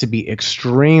 It has to be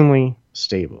extremely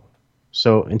stable.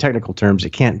 So in technical terms, it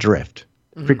can't drift.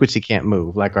 Frequency can't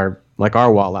move like our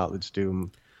wall outlets do.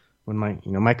 When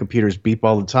my computers beep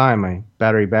all the time, my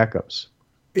battery backups.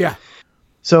 Yeah.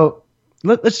 So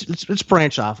let's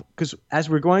branch off, because as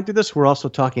we're going through this, we're also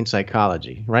talking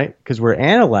psychology, right? Because we're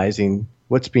analyzing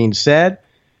what's being said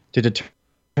to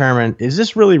determine, is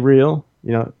this really real?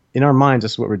 In our minds,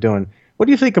 that's what we're doing. What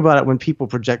do you think about it when people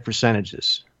project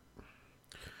percentages?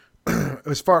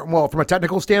 From a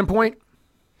technical standpoint?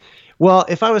 Well,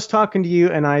 if I was talking to you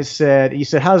and you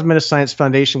said, how's Meta-Science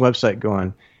Foundation website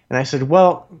going? And I said,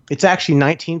 well, it's actually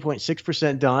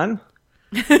 19.6% done.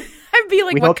 I'd be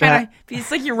like, what kind of,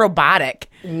 it's like you're robotic.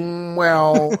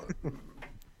 Well,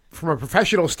 from a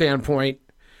professional standpoint,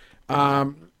 that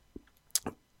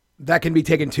can be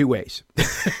taken two ways.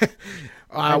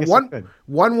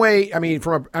 One way,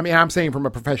 I'm saying from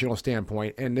a professional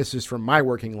standpoint, and this is from my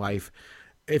working life,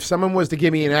 if someone was to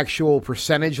give me an actual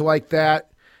percentage like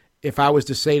that, if I was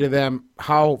to say to them,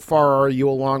 how far are you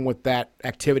along with that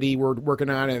activity we're working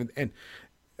on? And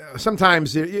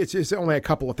sometimes it's only a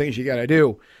couple of things you got to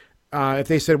do. If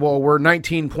they said, well, we're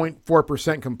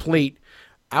 19.4% complete,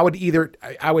 I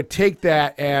would take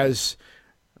that as,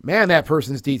 man, that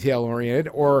person's detail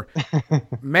oriented, or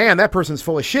man, that person's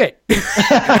full of shit.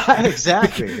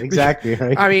 Exactly.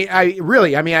 Right?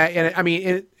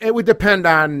 It would depend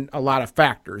on a lot of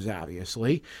factors.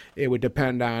 Obviously, it would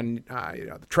depend on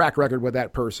the track record with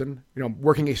that person,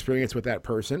 working experience with that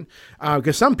person,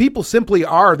 because some people simply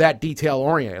are that detail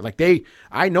oriented. Like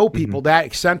I know people that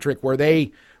eccentric where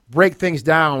they break things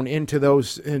down into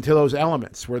those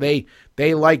elements where they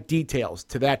like details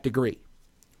to that degree,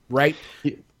 right?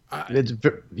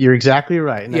 You're exactly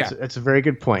right, and that's a very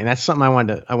good point, and that's something I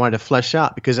wanted to flesh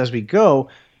out, because as we go,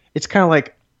 it's kind of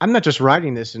like I'm not just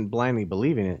writing this and blindly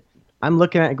believing it. I'm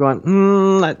looking at it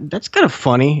going, that's kind of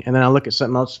funny, and then I'll look at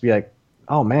something else and be like,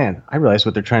 oh man, I realize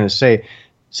what they're trying to say.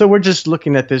 So we're just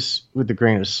looking at this with a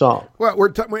grain of salt. Well,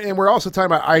 we're also talking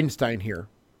about Einstein here,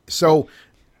 so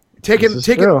taking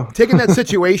that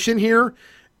situation here,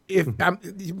 if I'm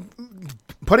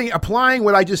applying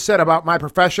what I just said about my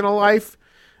professional life.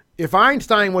 If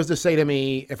Einstein was to say to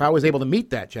me, if I was able to meet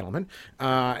that gentleman,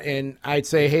 and I'd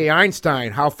say, hey,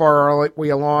 Einstein, how far are we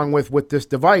along with this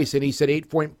device? And he said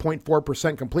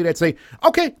 8.4% complete. I'd say,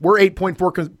 okay, we're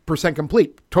 8.4%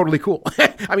 complete. Totally cool.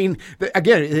 I mean,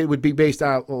 again, it would be based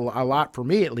on a lot for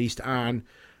me, at least, on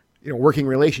working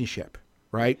relationship,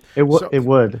 right? It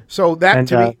would. So that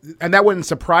to me, and that wouldn't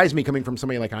surprise me coming from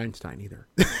somebody like Einstein either.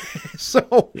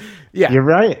 So, yeah. You're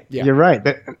right. Yeah. You're right.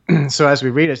 But so as we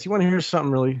read this, you want to hear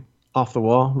something really off the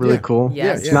wall, really cool?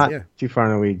 Yes. It's not too far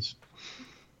in the weeds.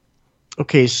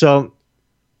 Okay, so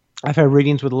I've had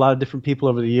readings with a lot of different people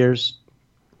over the years.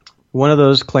 One of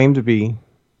those claimed to be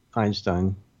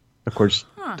Einstein. Of course,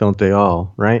 don't they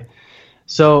all, right?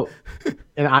 So,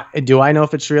 do I know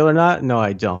if it's real or not? No,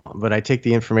 I don't. But I take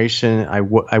the information, I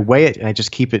weigh it, and I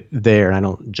just keep it there, and I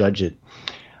don't judge it.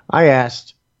 I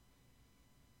asked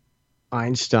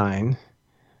Einstein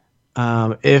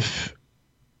if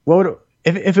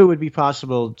it would be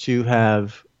possible to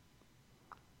have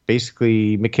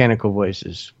basically mechanical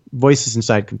voices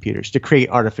inside computers, to create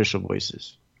artificial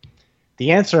voices.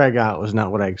 The answer I got was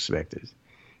not what I expected.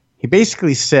 He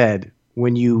basically said,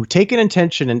 when you take an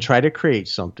intention and try to create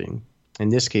something, in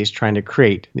this case, trying to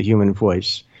create the human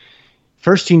voice,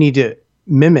 first you need to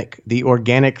mimic the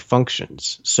organic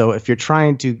functions. So if you're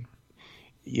trying to,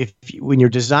 when you're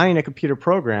designing a computer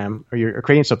program or you're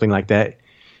creating something like that,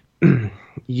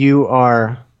 you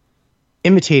are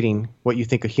imitating what you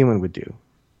think a human would do,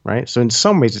 right? So in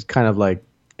some ways, it's kind of like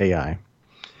AI.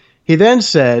 He then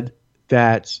said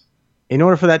that in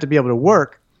order for that to be able to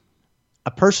work,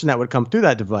 a person that would come through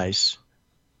that device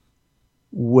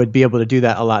would be able to do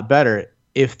that a lot better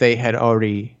if they had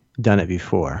already done it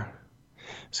before.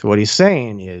 So what he's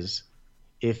saying is,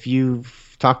 if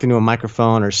you've talked into a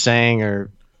microphone or sang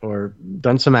or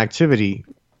done some activity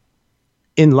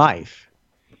in life,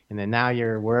 and then now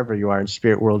you're wherever you are in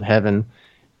spirit world, heaven,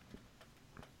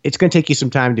 it's going to take you some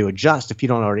time to adjust if you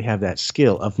don't already have that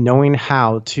skill of knowing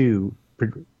how to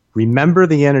remember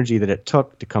the energy that it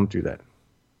took to come through that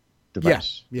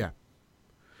device. Yeah.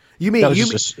 You mean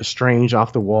just a strange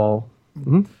off the wall?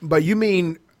 Mm-hmm. But you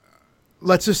mean,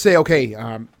 let's just say, okay,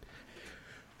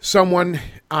 someone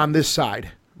on this side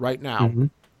right now,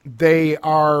 they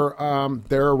are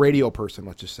they're a radio person.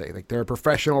 Let's just say, like, they're a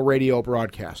professional radio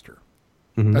broadcaster.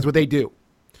 That's what they do.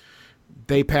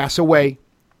 They pass away.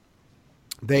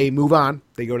 They move on.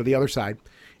 They go to the other side,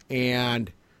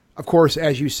 and of course,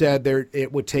 as you said,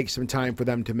 it would take some time for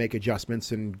them to make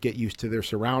adjustments and get used to their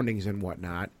surroundings and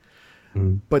whatnot.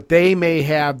 But they may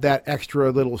have that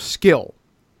extra little skill,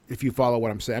 if you follow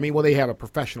what I'm saying. I mean, well, they have a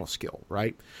professional skill,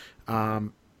 right?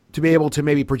 To be able to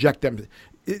maybe project them.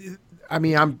 I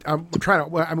mean,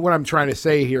 what I'm trying to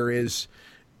say here is,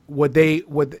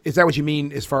 is that what you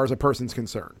mean as far as a person's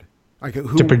concerned? Like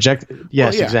to project?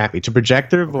 Yes, exactly. To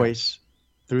project their voice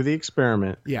through the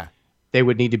experiment. Yeah. They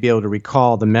would need to be able to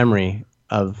recall the memory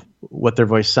of what their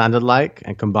voice sounded like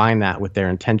and combine that with their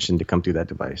intention to come through that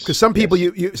device. Because some people,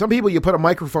 you put a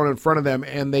microphone in front of them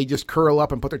and they just curl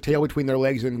up and put their tail between their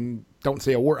legs and don't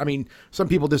say a word. I mean, some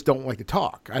people just don't like to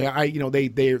talk.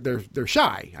 They're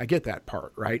shy. I get that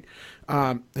part, right?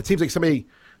 It seems like somebody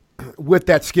with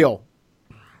that skill,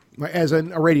 as a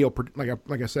radio,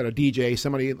 like I said, a DJ,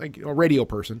 somebody like a radio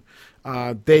person,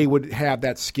 they would have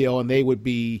that skill and they would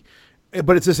be.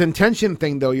 But it's this intention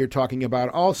thing, though, you're talking about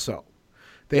also.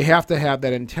 They have to have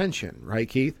that intention, right,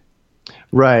 Keith?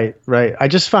 Right, right. I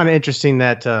just found it interesting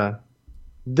that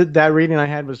that reading I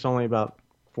had was only about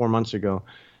 4 months ago.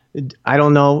 I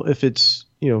don't know if it's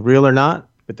real or not,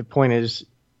 but the point is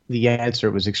the answer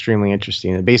was extremely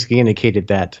interesting. It basically indicated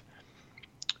that,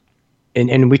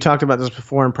 and we talked about this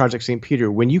before in Project St. Peter,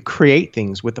 when you create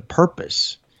things with a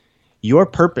purpose, your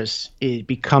purpose it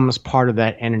becomes part of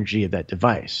that energy of that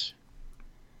device.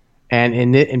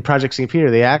 And in Project St.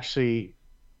 Peter, they actually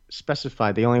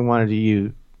specified they only wanted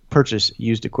to purchase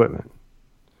used equipment.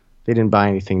 They didn't buy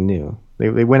anything new.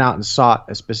 They went out and sought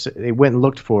they went and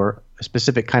looked for a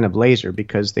specific kind of laser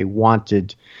because they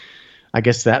wanted, I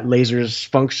guess that laser's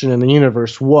function in the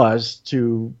universe was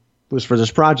for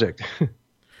this project.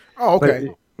 Oh, okay.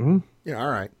 Yeah,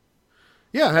 all right.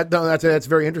 Yeah, that's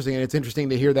very interesting, and it's interesting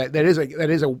to hear that. That is a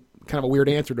kind of a weird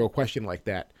answer to a question like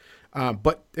that,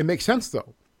 but it makes sense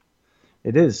though.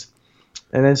 It is,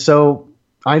 and then so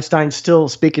Einstein's still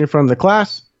speaking from the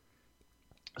class.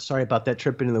 Sorry about that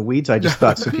trip into the weeds. I just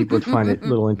thought some people would find it a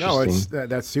little interesting. No,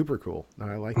 that's super cool.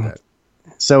 I like that.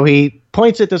 So he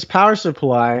points at this power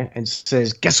supply and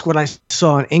says, "Guess what I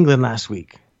saw in England last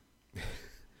week?"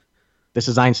 This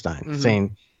is Einstein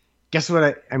saying, "Guess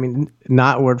what I mean,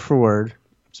 not word for word.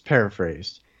 It's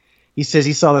paraphrased. He says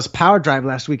he saw this power drive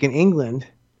last week in England.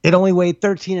 It only weighed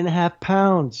 13.5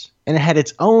 pounds, and it had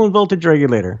its own voltage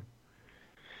regulator."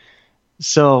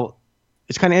 So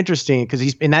it's kind of interesting because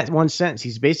he's in that one sentence,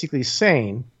 he's basically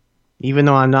saying, even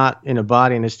though I'm not in a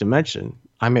body in this dimension,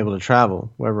 I'm able to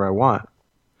travel wherever I want.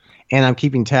 And I'm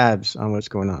keeping tabs on what's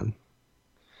going on.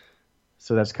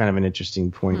 So that's kind of an interesting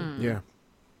point. Yeah.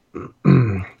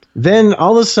 Then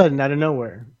all of a sudden, out of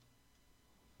nowhere,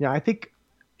 I think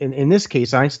in this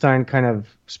case, Einstein kind of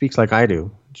speaks like I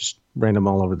do, just random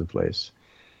all over the place.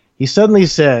 He suddenly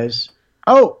says,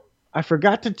 "Oh, I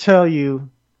forgot to tell you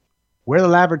where the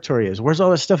laboratory is. Where's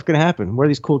all this stuff going to happen? Where are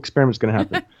these cool experiments going to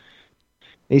happen?"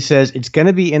 He says it's going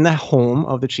to be in the home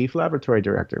of the chief laboratory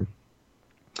director.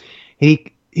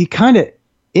 He kind of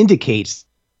indicates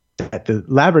that the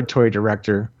laboratory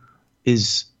director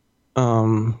is,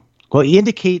 he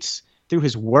indicates through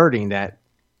his wording that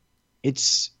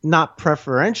it's not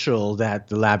preferential that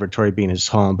the laboratory be in his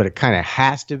home, but it kind of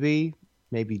has to be,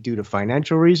 maybe due to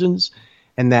financial reasons.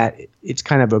 And that it's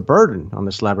kind of a burden on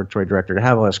this laboratory director to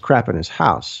have all this crap in his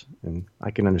house. And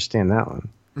I can understand that one.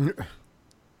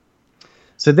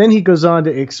 So then he goes on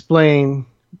to explain,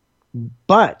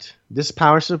 but this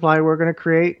power supply we're going to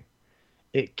create,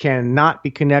 it cannot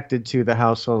be connected to the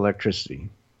household electricity.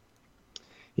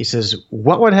 He says,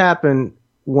 what would happen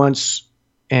once,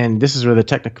 and this is where the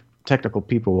technical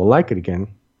people will like it again.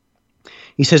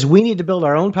 He says, we need to build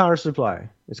our own power supply.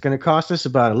 It's going to cost us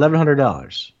about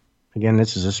 $1,100. Again,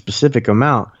 this is a specific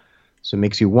amount, so it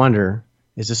makes you wonder,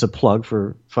 is this a plug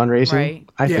for fundraising?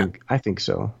 Right. I think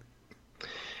so.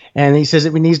 And he says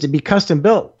it needs to be custom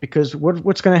built because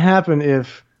what's going to happen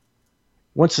if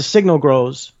once the signal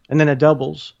grows and then it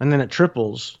doubles and then it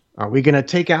triples, are we going to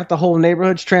take out the whole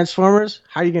neighborhood's transformers?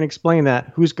 How are you going to explain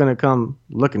that? Who's going to come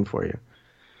looking for you?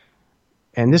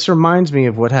 And this reminds me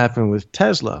of what happened with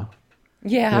Tesla.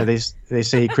 Yeah. They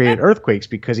say he created earthquakes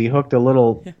because he hooked a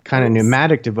little kind of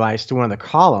pneumatic device to one of the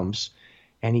columns,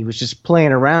 and he was just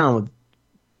playing around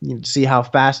with, to see how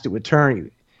fast it would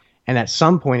turn. And at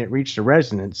some point, it reached a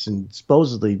resonance and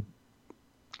supposedly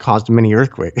caused a mini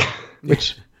earthquake,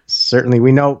 which certainly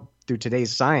we know through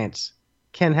today's science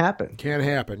can happen. Can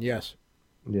happen, yes.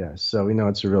 Yeah, so we know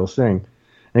it's a real thing.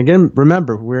 And again,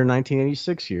 remember, we're in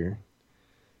 1986 here.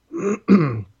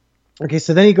 Okay,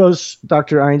 so then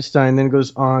Dr. Einstein then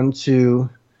goes on to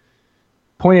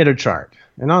point at a chart.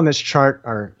 And on this chart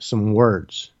are some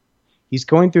words. He's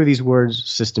going through these words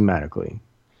systematically.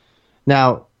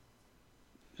 Now,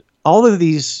 all of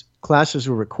these classes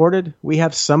were recorded. We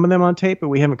have some of them on tape, but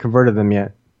we haven't converted them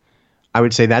yet. I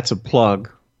would say that's a plug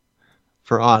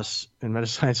for us in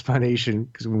Metascience Foundation,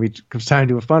 because when it comes time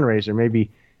to do a fundraiser,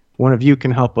 maybe one of you can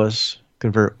help us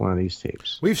convert one of these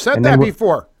tapes. We've said that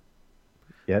before.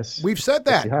 Yes. We've said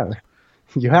that. Yes,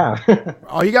 you have.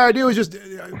 All you got to do is just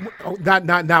not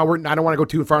now. I don't want to go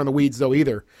too far in the weeds though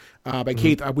either. But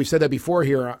Keith, we've said that before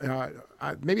here,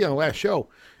 maybe on the last show.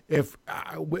 If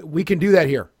we can do that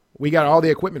here, we got all the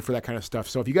equipment for that kind of stuff.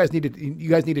 So if you guys need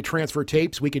to transfer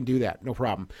tapes, we can do that, no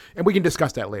problem, and we can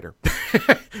discuss that later.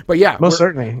 But yeah, most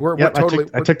certainly. We're totally.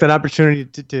 I took that opportunity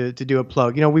to do a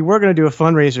plug. We were going to do a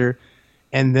fundraiser,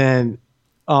 and then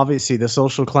obviously the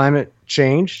social climate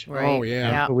changed. Right. Oh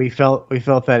yeah. We felt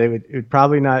that it would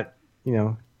probably not.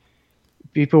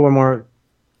 People were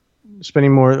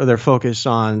spending more of their focus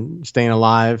on staying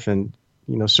alive and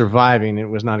surviving. It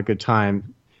was not a good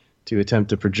time to attempt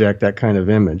to project that kind of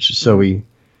image. So we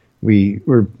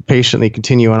we're patiently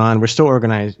continuing on. We're still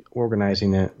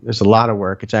organizing it. There's a lot of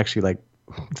work. It's actually like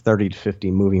 30 to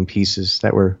 50 moving pieces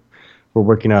that we're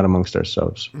working out amongst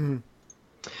ourselves.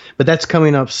 But that's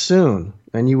coming up soon,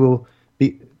 and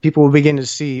people will begin to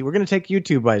see. We're going to take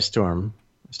YouTube by storm.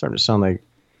 It's starting to sound like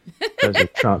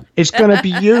President Trump. It's going to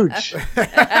be huge.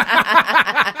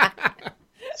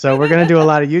 So we're going to do a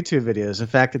lot of YouTube videos. In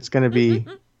fact, it's going to be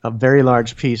a very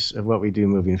large piece of what we do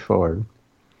moving forward.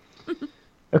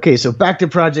 Okay, so back to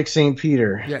Project St.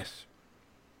 Peter. Yes.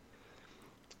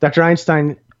 Dr.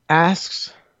 Einstein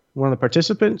asks one of the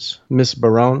participants, Miss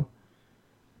Barone,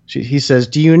 he says,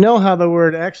 do you know how the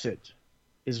word exit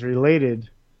is related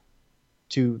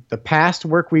to the past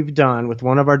work we've done with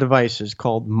one of our devices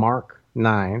called Mark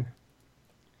 9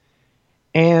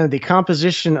 and the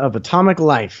composition of atomic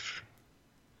life?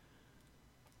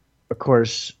 Of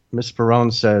course, Miss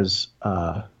Barone says,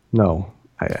 no,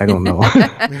 I don't know.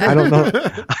 I don't know.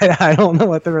 I don't know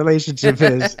what the relationship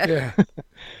is. Yeah.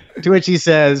 To which he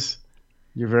says,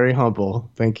 you're very humble.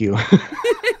 Thank you.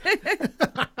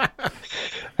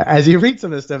 As you read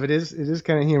some of this stuff, it is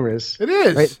kind of humorous. It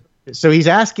is. Right? So he's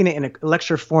asking it in a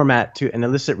lecture format to an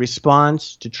elicit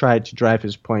response to try to drive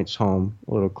his points home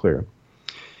a little clearer.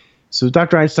 So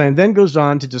Dr. Einstein then goes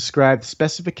on to describe the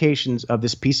specifications of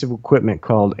this piece of equipment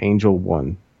called Angel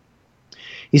 1.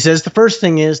 He says the first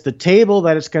thing is the table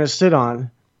that it's going to sit on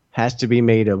has to be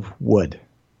made of wood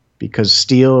because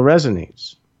steel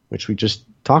resonates, which we just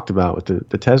talked about with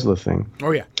the Tesla thing.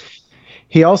 Oh, yeah.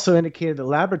 He also indicated the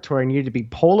laboratory needed to be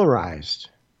polarized,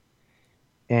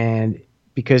 and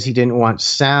because he didn't want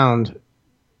sound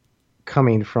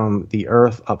coming from the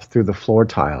earth up through the floor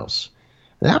tiles.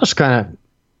 And that was kind of,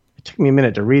 it took me a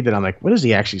minute to read that. I'm like, what is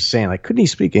he actually saying? Like, couldn't he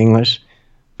speak English?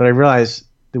 But I realized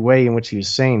the way in which he was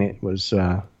saying it was,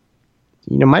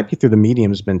 might be through the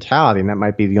medium's mentality, and that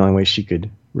might be the only way she could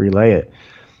relay it.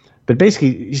 But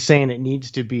basically, he's saying it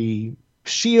needs to be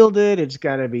shielded, it's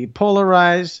got to be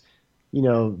polarized,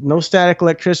 no static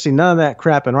electricity, none of that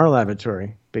crap in our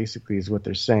laboratory, basically, is what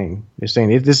they're saying. They're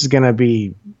saying if this is going to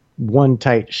be one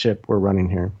tight ship we're running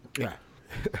here. Yeah.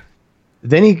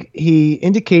 Then he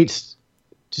indicates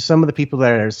to some of the people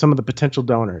that are some of the potential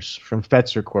donors from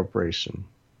Fetzer Corporation.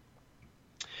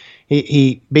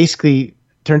 He basically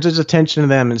turns his attention to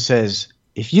them and says,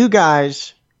 if you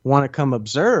guys want to come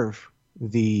observe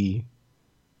the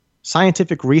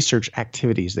scientific research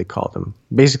activities, they call them.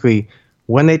 Basically,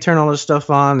 when they turn all this stuff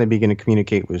on, they begin to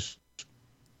communicate with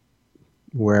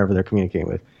wherever they're communicating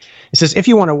with. It says, if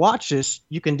you want to watch this,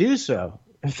 you can do so.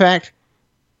 In fact,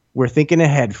 we're thinking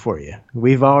ahead for you.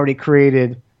 We've already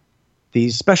created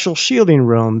these special shielding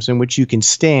rooms in which you can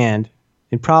stand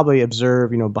and probably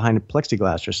observe, behind a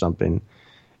plexiglass or something,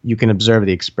 you can observe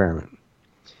the experiment.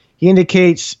 He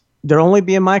indicates there'll only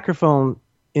be a microphone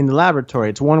in the laboratory.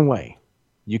 It's one way.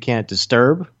 You can't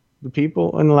disturb the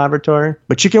people in the laboratory,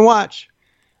 but you can watch.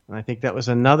 And I think that was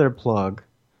another plug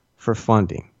for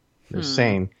funding. They're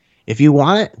saying, if you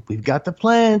want it, we've got the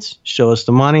plans. Show us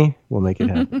the money. We'll make it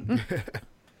happen.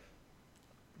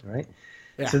 All right.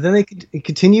 Yeah. So then they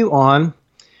continue on.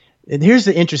 And here's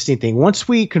the interesting thing. Once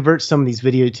we convert some of these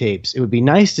videotapes, it would be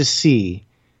nice to see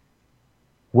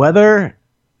whether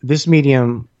this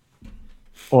medium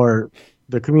or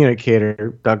the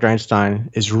communicator, Dr.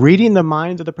 Einstein, is reading the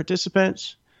minds of the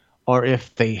participants or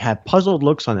if they have puzzled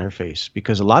looks on their face.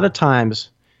 Because a lot of times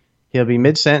he'll be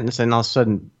mid-sentence and all of a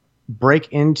sudden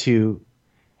break into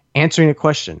answering a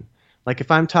question. Like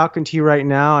if I'm talking to you right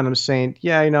now and I'm saying,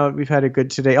 yeah, we've had a good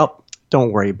today. Oh,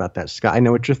 don't worry about that, Scott. I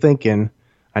know what you're thinking.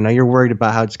 I know you're worried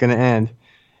about how it's going to end.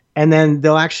 And then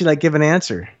they'll actually give an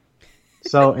answer.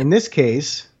 So in this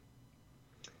case,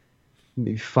 let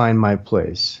me find my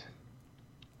place.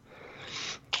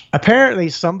 Apparently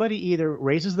somebody either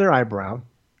raises their eyebrow.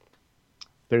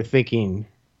 They're thinking,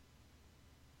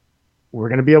 we're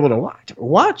going to be able to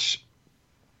watch.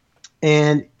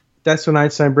 And that's when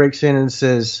Einstein breaks in and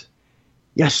says,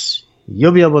 yes,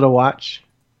 you'll be able to watch.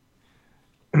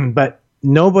 But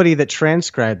nobody that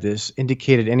transcribed this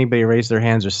indicated anybody raised their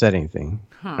hands or said anything.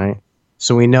 Right?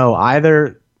 So we know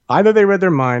either they read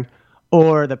their mind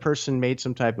or the person made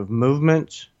some type of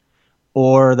movement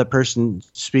or the person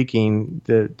speaking,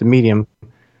 the medium,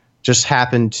 just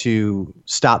happened to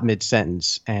stop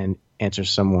mid-sentence and answer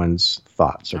someone's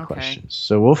thoughts or questions.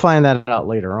 So we'll find that out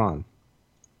later on.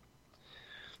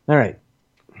 All right.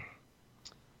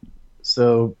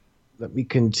 So let me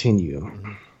continue.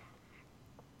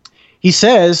 He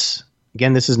says,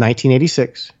 again, this is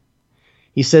 1986.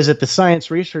 He says that the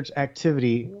science research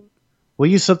activity will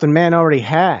use something man already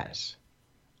has,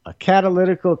 a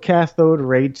catalytical cathode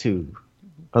ray tube,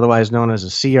 otherwise known as a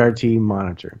CRT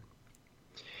monitor.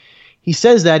 He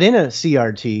says that in a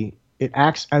CRT, it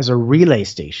acts as a relay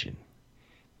station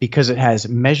because it has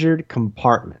measured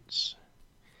compartments.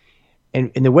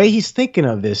 And the way he's thinking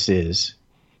of this is,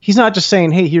 he's not just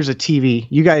saying, hey, here's a TV.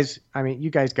 You guys got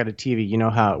a TV. You know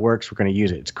how it works. We're going to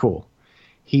use it. It's cool.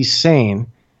 He's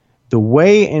saying the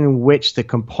way in which the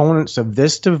components of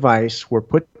this device were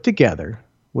put together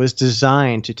was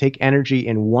designed to take energy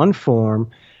in one form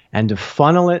and to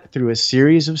funnel it through a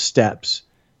series of steps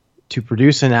to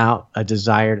produce a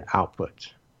desired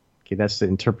output. Okay, that's the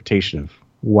interpretation of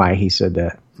why he said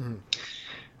that. Mm.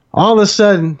 All of a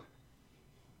sudden,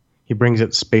 he brings up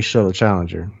the Space Shuttle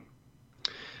Challenger.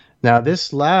 Now,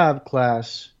 this lab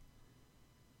class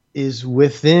is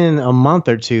within a month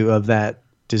or two of that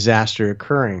disaster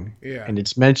occurring, and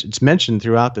it's mentioned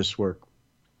throughout this work.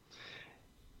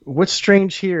 What's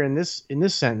strange here in this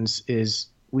sentence is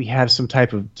we have some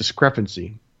type of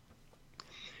discrepancy.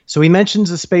 So he mentions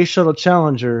the Space Shuttle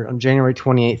Challenger on January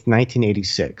 28th,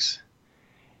 1986.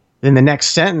 Then the next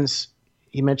sentence,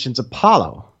 he mentions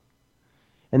Apollo,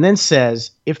 and then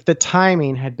says, if the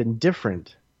timing had been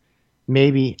different,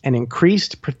 maybe an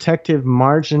increased protective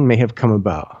margin may have come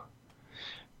about.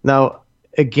 Now,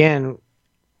 again,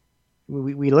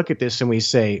 we look at this and we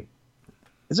say,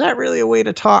 is that really a way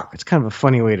to talk? It's kind of a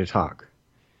funny way to talk.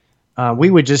 We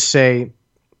would just say,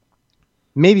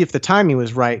 maybe if the timing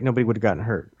was right, nobody would have gotten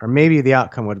hurt. Or maybe the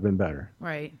outcome would have been better.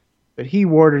 Right. But he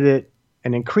worded it,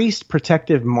 an increased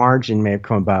protective margin may have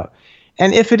come about.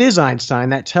 And if it is Einstein,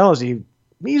 that tells you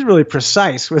he's really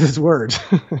precise with his words,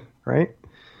 right?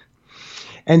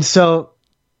 And so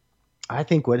I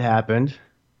think what happened,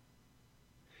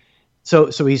 so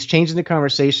he's changing the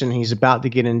conversation. He's about to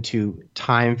get into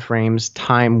time frames,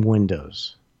 time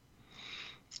windows.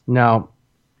 Now,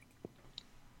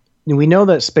 we know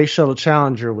that Space Shuttle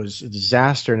Challenger was a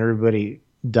disaster and everybody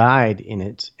died in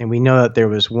it. And we know that there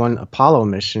was one Apollo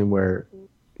mission where,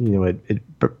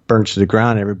 it burned to the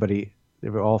ground.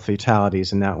 There were all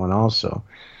fatalities in that one also.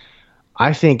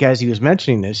 I think as he was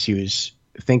mentioning this, he was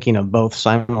thinking of both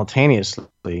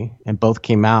simultaneously, and both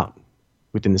came out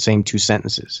within the same two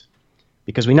sentences.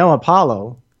 Because we know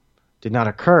Apollo did not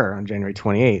occur on January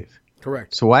 28th.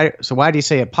 Correct. So why did he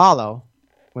say Apollo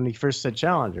when he first said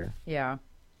Challenger? Yeah.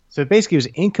 So basically it was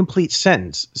an incomplete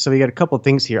sentence. So we got a couple of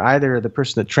things here. Either the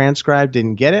person that transcribed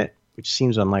didn't get it, which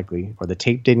seems unlikely, or the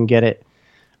tape didn't get it,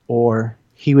 or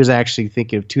he was actually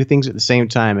thinking of two things at the same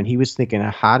time, and he was thinking,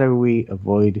 how do we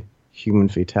avoid human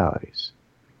fatalities?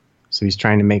 So he's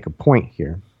trying to make a point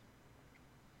here.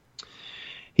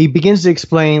 He begins to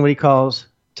explain what he calls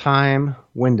time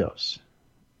windows.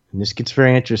 And this gets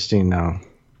very interesting now.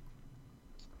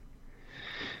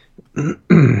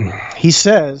 He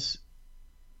says,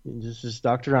 this is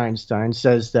Dr. Einstein,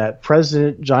 says that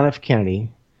President John F.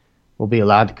 Kennedy will be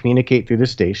allowed to communicate through the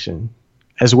station,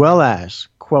 as well as,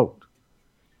 quote,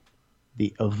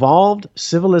 the evolved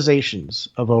civilizations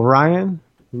of Orion,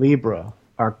 Libra,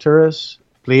 Arcturus,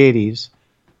 Pleiades,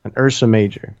 and Ursa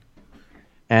Major,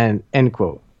 and end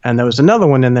quote. And there was another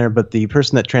one in there, but the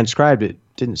person that transcribed it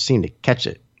didn't seem to catch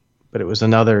it. But it was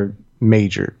another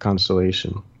major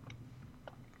constellation.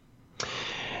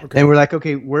 Okay. And we're like,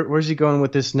 okay, where's he going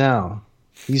with this now?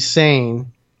 He's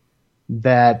saying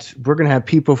that we're going to have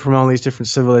people from all these different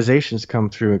civilizations come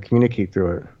through and communicate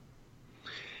through it.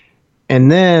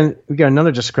 And then we got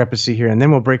another discrepancy here, and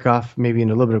then we'll break off maybe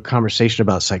into a little bit of conversation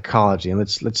about psychology, and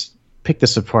let's pick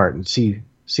this apart and see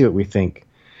what we think.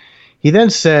 He then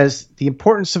says the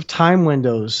importance of time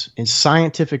windows in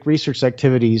scientific research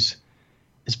activities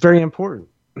is very important.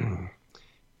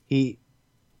 He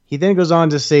then goes on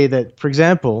to say that, for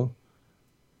example,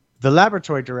 the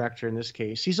laboratory director in this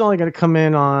case, he's only going to come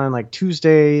in on like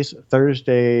Tuesdays,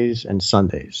 Thursdays, and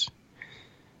Sundays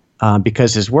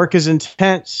because his work is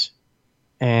intense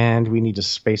and we need to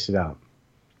space it out.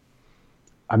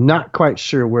 I'm not quite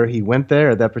sure where he went there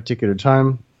at that particular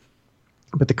time,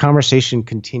 but the conversation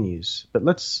continues. But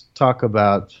let's talk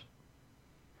about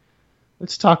what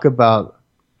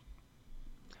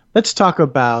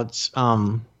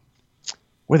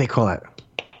do they call that?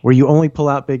 Where you only pull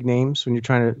out big names when you're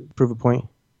trying to prove a point?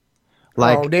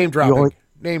 Like name dropping.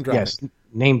 Name dropping. Yes,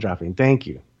 name dropping. Thank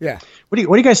you. Yeah. What do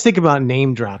you guys think about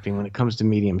name dropping when it comes to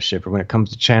mediumship or when it comes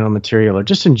to channel material or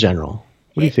just in general?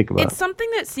 What do you think about it? It's something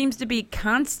that seems to be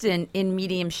constant in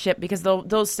mediumship because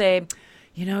they'll say,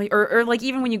 or like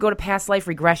even when you go to past life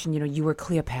regression, you were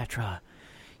Cleopatra.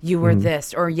 You were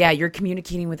this, or you're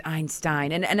communicating with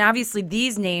Einstein. And obviously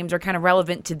these names are kind of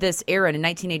relevant to this era. And in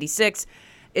 1986,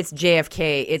 it's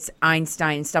JFK, it's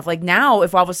Einstein and stuff. Like now,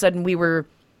 if all of a sudden a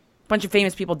bunch of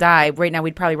famous people die, right now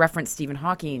we'd probably reference Stephen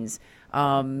Hawking's,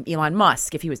 Elon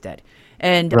Musk, if he was dead.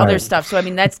 and Right. other stuff. So I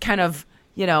mean, that's kind of,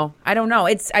 I don't know.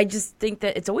 I just think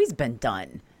that it's always been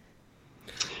done.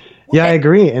 Yeah, I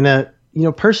agree. And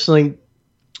personally,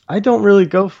 I don't really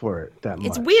go for it that much.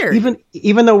 It's weird.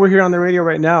 Even though we're here on the radio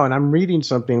right now and I'm reading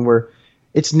something where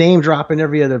it's name dropping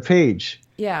every other page.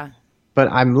 Yeah. But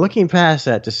I'm looking past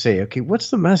that to say, okay, what's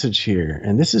the message here?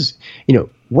 And this is,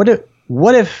 what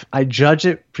if I judge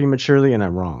it prematurely and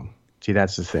I'm wrong? See,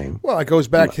 that's the thing. Well, it goes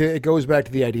back to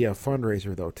the idea of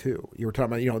fundraiser, though, too. You were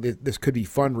talking about, this could be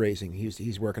fundraising.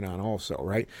 He's working on also,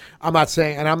 right? I'm not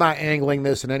saying, and I'm not angling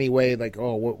this in any way, like,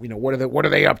 oh, what are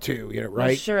they up to, right?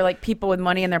 Well, sure, like people with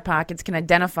money in their pockets can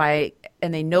identify,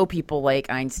 and they know people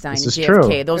like Einstein and This is JFK.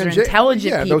 true. Those And are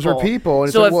intelligent people. those are people.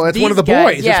 And so it's if one of the these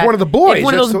guys- boys. It's one of the boys. If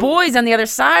one of That's those boys on the other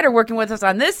side are working with us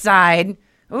on this side.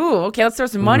 Ooh, okay, let's throw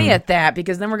some money at that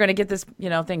because then we're going to get this,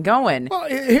 thing going. Well,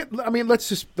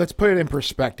 let's put it in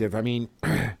perspective. I mean,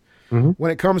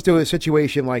 when it comes to a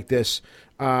situation like this,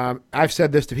 I've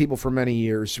said this to people for many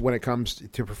years. When it comes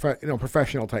to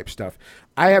professional type stuff,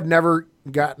 I have never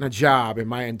gotten a job in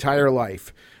my entire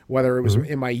life, whether it was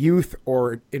in my youth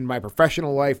or in my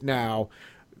professional life now,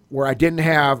 where I didn't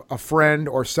have a friend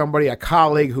or somebody, a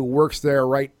colleague who works there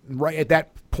right at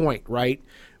that point, right,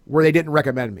 where they didn't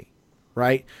recommend me.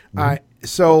 Right.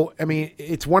 So, I mean,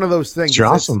 it's one of those things. You're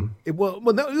awesome.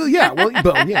 Yeah,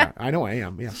 I know I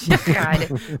am. Yeah.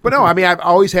 God. But no, I mean, I've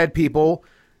always had people,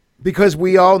 because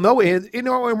we all know it, and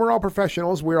we're all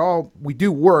professionals. We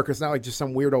do work. It's not like just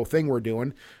some weirdo thing we're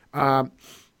doing. But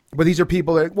these are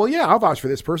people that, well, yeah, I'll vouch for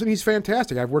this person. He's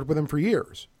fantastic. I've worked with him for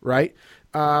years. Right.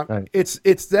 Right.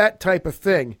 It's that type of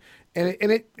thing.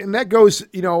 And that goes,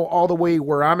 all the way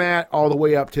where I'm at, all the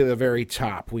way up to the very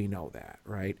top. We know that,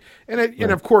 right?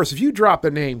 And of course, if you drop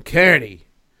the name Kennedy,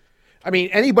 I mean,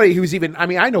 anybody who's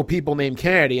I know people named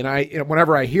Kennedy, and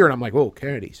whenever I hear it, I'm like, oh,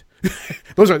 Kennedys,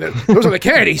 those are the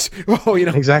Kennedys. Oh,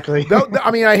 Exactly.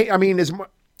 I mean,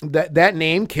 that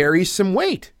name carries some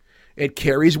weight. It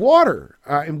carries water,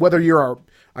 and whether you're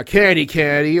a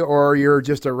Kennedy or you're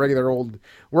just a regular old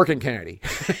working Kennedy,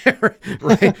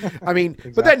 right? I mean,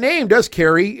 exactly. But that name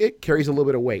carries a little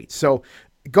bit of weight. So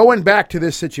going back to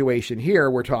this situation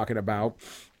here, we're talking about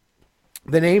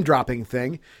the name dropping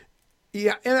thing.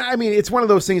 Yeah. And I mean, it's one of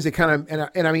those things that kind of,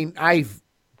 and I mean, I've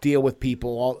deal with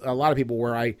people, a lot of people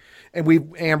where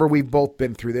Amber, we've both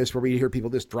been through this, where we hear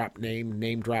people just drop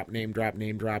name drop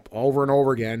over and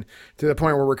over again to the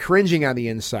point where we're cringing on the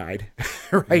inside,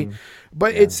 right? Mm-hmm.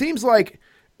 But it seems like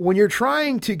when you're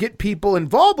trying to get people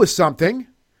involved with something,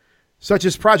 such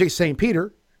as Project St.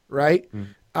 Peter, right?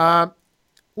 Mm-hmm.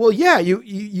 Well, yeah,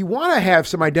 you want to have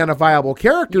some identifiable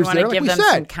characters there, like we said. You want to give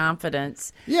them some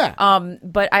confidence. Yeah.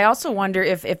 But I also wonder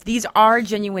if these are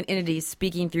genuine entities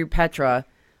speaking through Petra,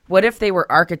 what if they were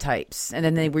archetypes and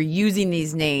then they were using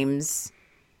these names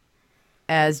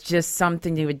as just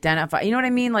something to identify? You know what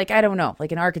I mean? Like, I don't know,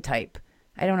 like an archetype.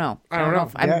 I don't know. I don't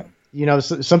know. Yeah.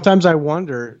 Sometimes I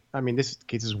wonder, I mean, this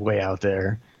case is way out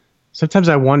there. Sometimes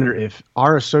I wonder if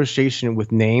our association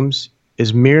with names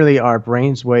is merely our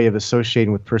brain's way of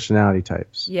associating with personality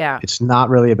types. Yeah. It's not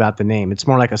really about the name. It's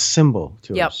more like a symbol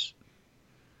to us.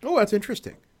 Oh, that's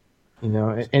interesting.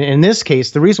 And in this case,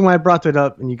 the reason why I brought that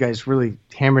up and you guys really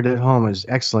hammered it home is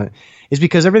excellent, is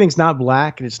because everything's not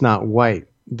black and it's not white.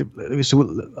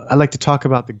 So I like to talk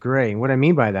about the gray. And what I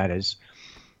mean by that is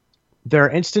there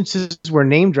are instances where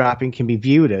name dropping can be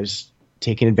viewed as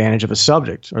taking advantage of a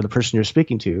subject or the person you're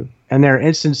speaking to. And there are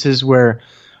instances where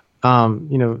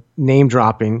name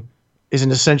dropping is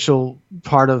an essential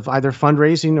part of either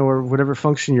fundraising or whatever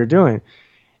function you're doing.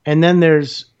 And then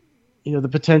there's, the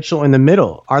potential in the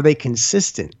middle. Are they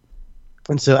consistent?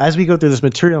 And so as we go through this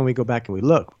material and we go back and we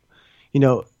look,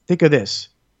 think of this.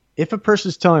 If a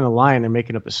person's telling a lie and they're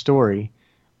making up a story,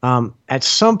 at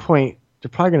some point they're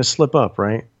probably going to slip up,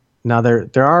 right? Now there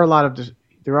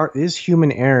is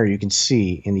human error you can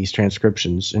see in these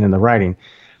transcriptions and in the writing,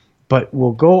 but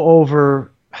we'll go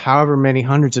over however many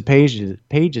hundreds of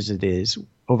pages it is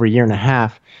over a year and a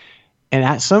half. And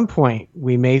at some point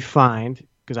we may find,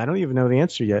 because I don't even know the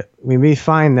answer yet, we may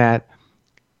find that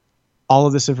all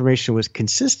of this information was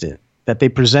consistent, that they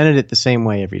presented it the same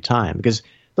way every time. Because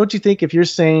don't you think if you're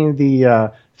saying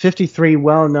the 53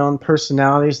 well-known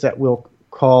personalities that we'll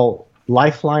call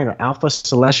Lifeline or Alpha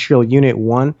Celestial Unit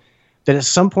 1, that at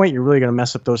some point you're really going to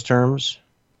mess up those terms?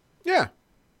 Yeah.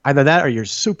 Either that or you're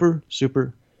super,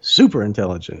 super, super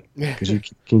intelligent because you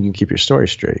can keep your story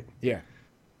straight. Yeah.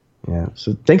 Yeah.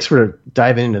 So thanks for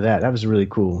diving into that. That was really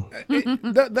cool.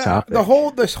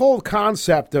 This whole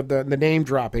concept of the name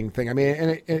dropping thing. I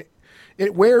mean, and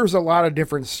it wears a lot of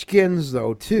different skins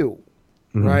though too,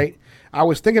 right? I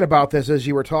was thinking about this as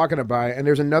you were talking about it, and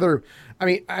there's another. I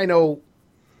mean, I know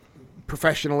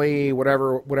professionally,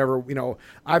 whatever,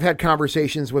 I've had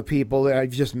conversations with people that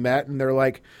I've just met, and they're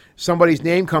like, somebody's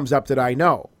name comes up that I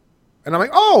know. And I'm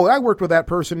like, oh, I worked with that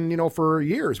person, for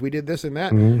years. We did this and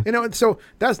that. And so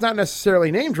that's not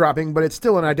necessarily name dropping, but it's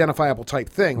still an identifiable type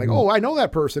thing. Like, oh, I know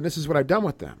that person. This is what I've done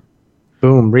with them.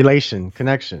 Boom, relation,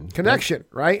 connection,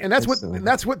 right? And that's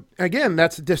what again,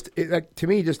 that's just to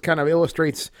me just kind of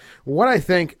illustrates what I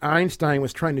think Einstein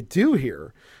was trying to do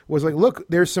here. Was like, look,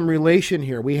 there's some relation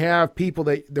here. We have people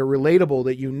that they're relatable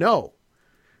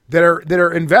that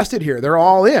are invested here. They're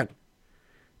all in.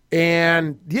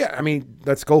 And yeah, I mean,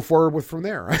 let's go forward from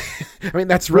there. I mean,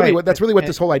 that's really what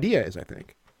this whole idea is, I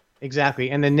think. Exactly.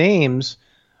 And the names,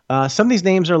 some of these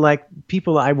names are like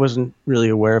people I wasn't really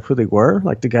aware of who they were,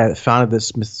 like the guy that founded the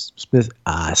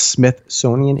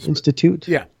Smithsonian Institute.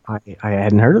 Yeah. I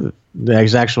hadn't heard of the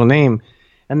actual name.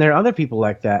 And there are other people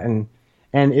like that. And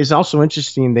it's also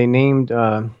interesting, they named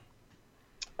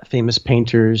famous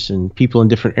painters and people in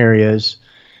different areas.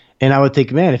 And I would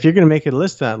think, man, if you're going to make a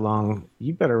list that long,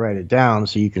 you better write it down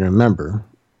so you can remember,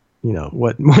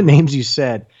 what names you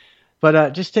said.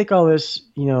 But just take all this,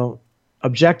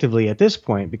 objectively at this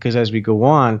point, because as we go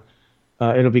on,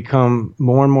 it'll become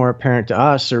more and more apparent to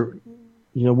us, or,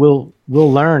 we'll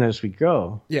learn as we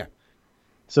go. Yeah.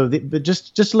 So, but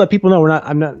just to let people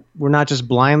know, we're not just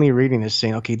blindly reading this,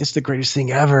 saying, okay, this is the greatest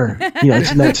thing ever.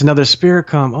 It's another spirit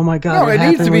come. Oh my God, it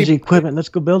needs to be equipment. Let's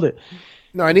go build it.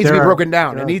 No, it needs to be broken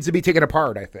down. It needs to be taken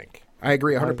apart, I think. I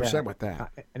agree 100% with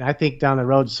that. And I think down the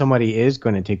road, somebody is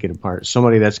going to take it apart.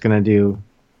 Somebody that's going to do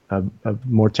a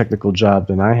more technical job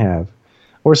than I have.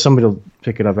 Or somebody will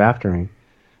pick it up after me.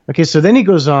 Okay, so then he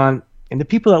goes on, and the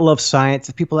people that love science,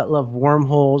 the people that love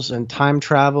wormholes and time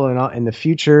travel and the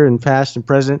future and past and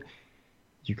present,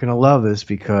 you're going to love this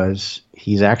because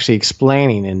he's actually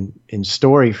explaining in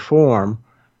story form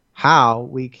how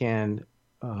we can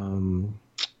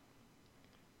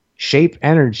shape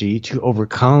energy to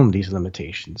overcome these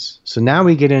limitations. So now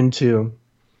we get into,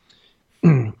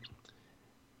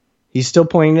 he's still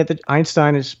pointing at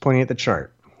Einstein is pointing at the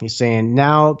chart. He's saying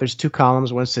now there's two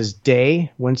columns. One says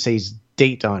day, one says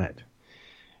date on it.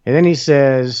 And then he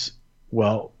says,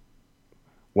 well,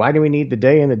 why do we need the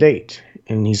day and the date?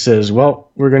 And he says, well,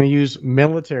 we're going to use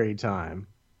military time.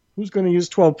 Who's going to use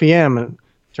 12 p.m.? And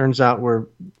it turns out we're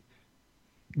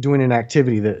doing an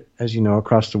activity that, as you know,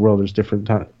 across the world, there's different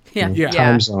time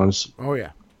zones. Oh,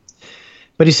 yeah.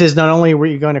 But he says not only are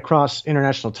we going to cross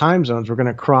international time zones, we're going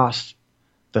to cross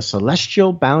the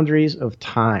celestial boundaries of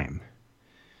time.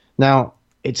 Now,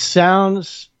 it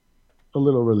sounds a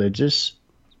little religious,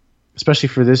 especially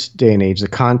for this day and age, the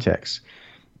context.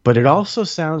 But it also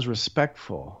sounds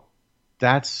respectful.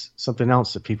 That's something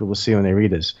else that people will see when they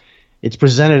read this. It's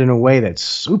presented in a way that's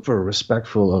super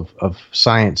respectful of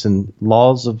science and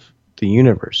laws of the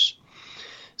universe.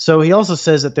 So he also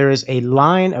says that there is a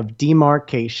line of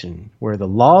demarcation where the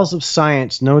laws of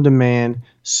science known to man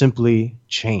simply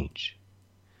change.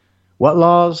 What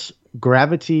laws?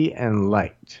 Gravity and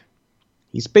light.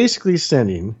 He's basically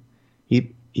saying,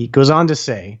 he goes on to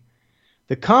say,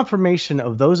 the confirmation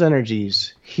of those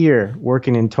energies here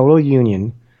working in total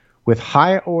union with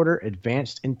high-order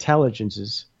advanced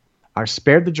intelligences are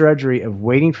spared the drudgery of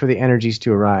waiting for the energies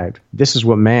to arrive. This is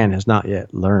what man has not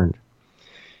yet learned.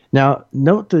 Now,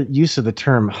 note the use of the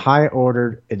term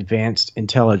high-ordered advanced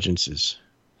intelligences.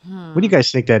 What do you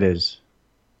guys think that is?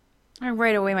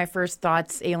 Right away, my first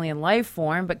thought's alien life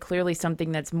form, but clearly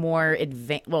something that's more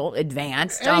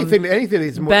advanced. Anything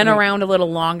that's been around a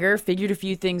little longer, figured a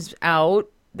few things out.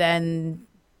 Then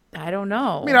I don't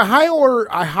know. I mean, a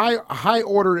high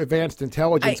order advanced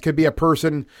intelligence could be a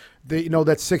person that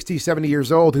that's 60, 70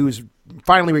 years old who's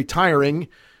finally retiring.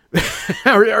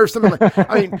 or something like.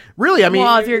 I mean, really. I mean,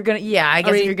 well, if you're gonna, I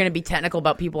guess if you're gonna be technical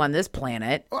about people on this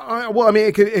planet. Well, I mean,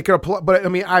 it could apply, but I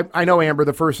mean, I know, Amber.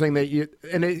 The first thing that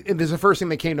there's the first thing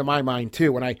that came to my mind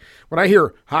too when I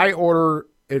hear high order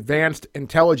advanced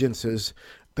intelligences.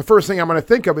 The first thing I'm going to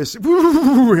think of is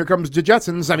here comes the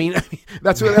Jetsons. I mean,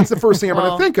 that's the first thing I'm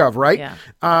going to think of, right?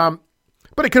 Yeah.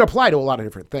 But it could apply to a lot of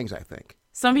different things, I think.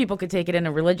 Some people could take it in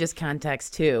a religious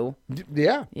context too.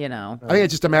 Yeah. You know. I think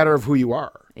it's just a matter of who you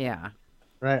are. Yeah.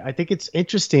 Right. I think it's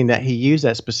interesting that he used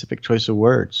that specific choice of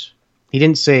words. He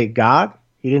didn't say God.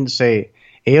 He didn't say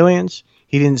aliens.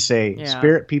 He didn't say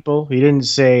spirit people. He didn't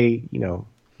say,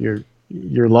 your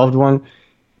loved one.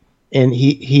 And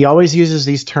he always uses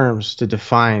these terms to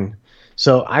define.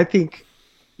 So I think,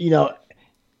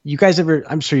 You guys ever,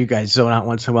 I'm sure you guys zone out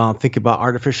once in a while and think about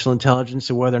artificial intelligence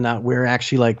and whether or not we're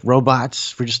actually like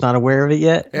robots. We're just not aware of it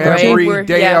yet. Every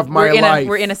day of my life.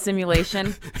 We're in a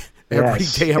simulation. Every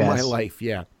day of my life,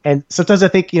 yeah. And sometimes I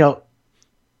think,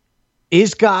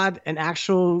 is God an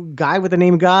actual guy with the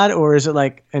name God, or is it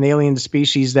like an alien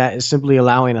species that is simply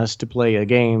allowing us to play a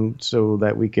game so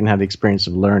that we can have the experience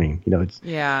of learning?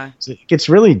 It gets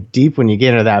really deep when you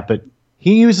get into that, but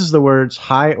he uses the words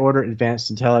high order advanced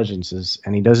intelligences,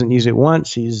 and he doesn't use it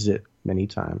once, he uses it many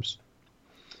times.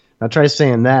 Now try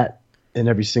saying that in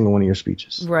every single one of your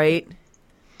speeches. Right.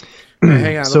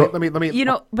 Hang on, So- let me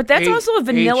But that's also a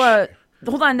vanilla.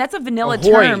 Hold on, that's a vanilla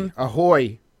term.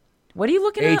 Ahoy. What are you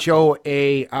looking at?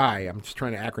 HOAI. I'm just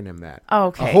trying to acronym that. Oh,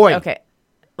 okay. Ahoy. Okay.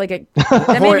 Like a.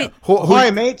 That made me,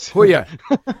 Ahoy, mates. Who ya?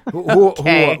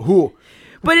 Okay. Who?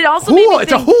 but it also made me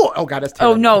It's a think. who. Oh God, that's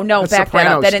terrible. No, That's back that up.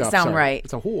 Sopranos That didn't stuff, sound sorry. right.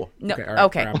 It's a who. No, all right,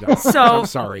 okay. I'm done. So I'm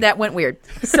sorry. that went weird.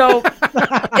 So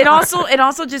it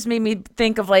also just made me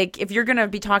think of like if you're gonna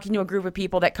be talking to a group of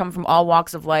people that come from all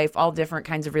walks of life, all different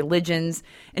kinds of religions,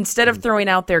 instead of throwing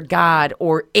out their God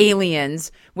or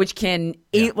aliens, which can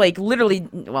like literally,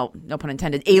 well, no pun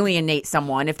intended, alienate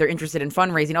someone if they're interested in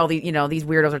fundraising. Oh, these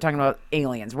weirdos are talking about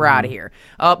aliens. We're out of here.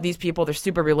 Oh, these people, they're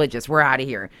super religious. We're out of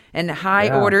here. And high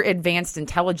order advanced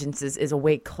intelligences is a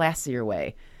way classier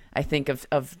way, I think,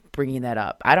 of bringing that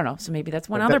up. I don't know. So maybe that's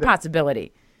one other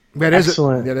possibility. That is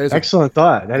Excellent. that is Excellent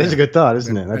thought. That is a good thought,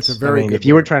 isn't it? That's a very good If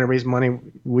you were trying to raise money,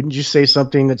 wouldn't you say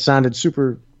something that sounded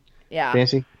super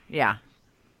fancy? Yeah.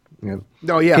 Yeah.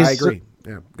 No, yeah, I So- agree.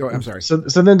 Yeah, go. I'm sorry. So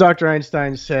then Dr.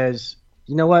 Einstein says,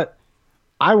 you know what?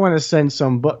 I want to send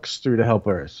some books through to help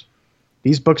Earth.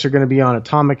 These books are going to be on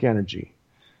atomic energy.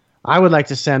 I would like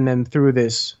to send them through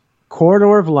this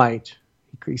corridor of light.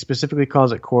 He specifically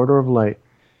calls it corridor of light.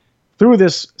 Through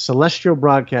this celestial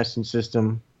broadcasting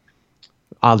system.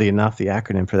 Oddly enough, the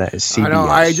acronym for that is CBS. I know.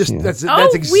 I just Yeah. that's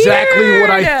exactly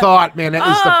what I weird. thought, man. That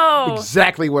is Oh.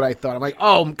 exactly what I thought. I'm like,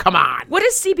 oh, come on. What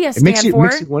does CBS It makes stand you, for?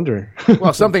 makes you wonder.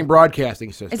 Well, something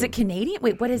broadcasting system. Is it Canadian?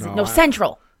 Wait, what is it? No, I-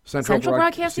 Central. Central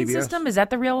Broadcasting CBS? System? Is that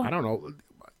the real? I don't know.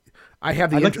 I have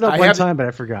the I looked it up one time, but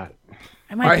I forgot.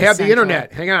 I have the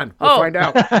internet. Hang on. We'll find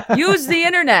out. Use the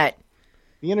internet.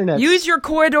 The internet. Use your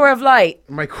corridor of light.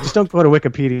 My Just don't go to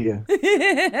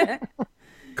Wikipedia.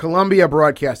 Columbia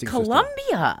Broadcasting System.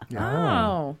 Columbia.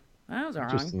 Oh, that was wrong.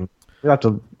 Interesting. We'll have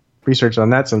to research on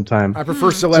that sometime. I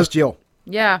prefer Celestial.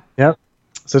 Yeah. Yep.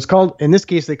 So it's called, in this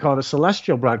case, they call it a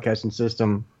celestial broadcasting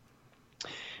system.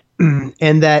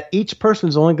 And that each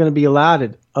person's only going to be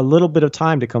allotted a little bit of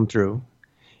time to come through.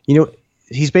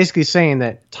 He's basically saying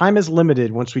that time is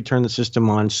limited once we turn the system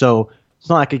on. So it's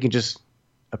not like it can just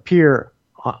appear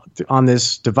on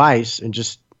this device and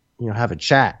just, have a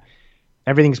chat.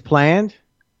 Everything's planned.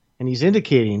 And he's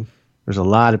indicating there's a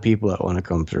lot of people that want to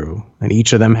come through. And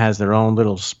each of them has their own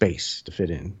little space to fit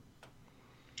in.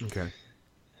 Okay.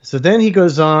 So then he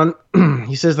goes on.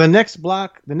 He says the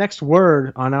next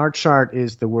word on our chart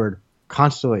is the word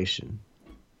constellation.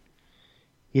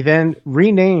 He then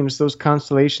renames those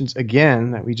constellations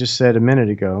again that we just said a minute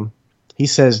ago. He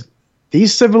says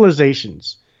these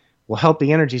civilizations will help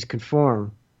the energies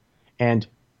conform and,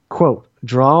 quote,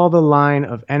 draw the line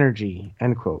of energy,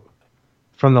 end quote,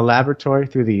 from the laboratory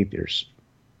through the ethers.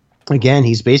 Again,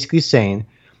 he's basically saying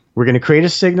we're going to create a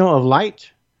signal of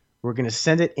light. We're going to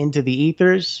send it into the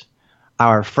ethers.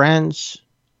 Our friends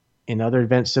in other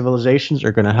advanced civilizations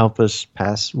are going to help us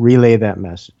relay that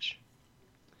message.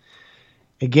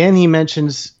 Again, he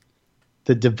mentions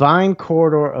the divine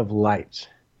corridor of light.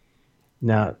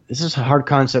 Now, this is a hard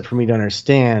concept for me to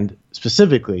understand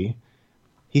specifically.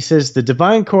 He says the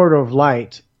divine corridor of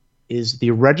light is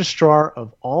the registrar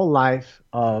of all life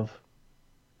of,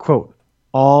 quote,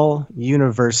 all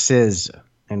universes,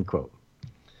 end quote.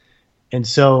 And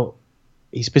so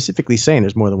he's specifically saying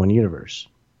there's more than one universe.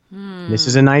 This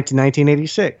is in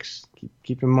 1986.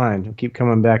 Keep in mind. I'll keep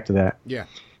coming back to that. Yeah.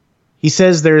 He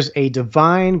says there's a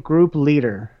divine group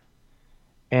leader.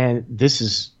 And this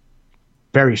is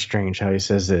very strange how he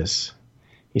says this.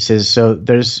 He says, so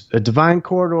there's a divine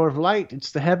corridor of light.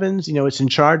 It's the heavens. It's in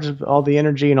charge of all the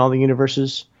energy and all the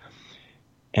universes.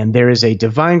 And there is a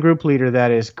divine group leader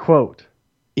that is, quote,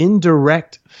 in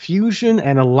direct fusion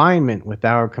and alignment with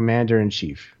our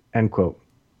commander-in-chief, end quote.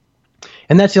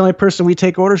 And that's the only person we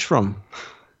take orders from.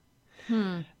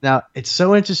 Now, it's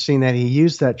so interesting that he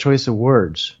used that choice of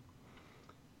words.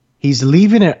 He's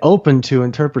leaving it open to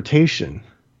interpretation.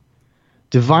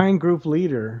 Divine group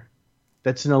leader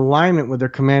that's in alignment with their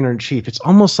commander-in-chief. It's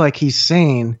almost like he's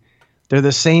saying they're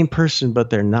the same person, but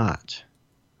they're not,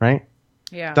 right?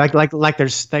 Yeah.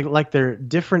 Like they're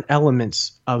different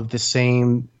elements of the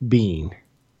same being.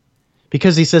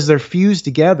 because he says they're fused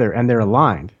together and they're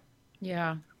aligned.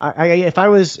 Yeah. If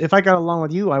I got along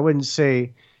with you, I wouldn't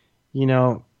say,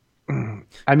 I'm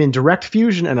in direct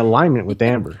fusion and alignment with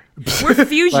Amber. We're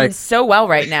fusion so well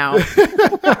right now.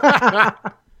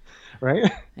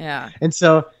 Right? Yeah. And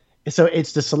so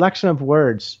it's the selection of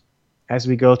words as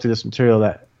we go through this material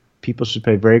that people should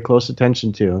pay very close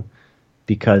attention to,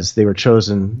 because they were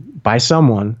chosen by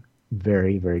someone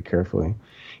very, very carefully.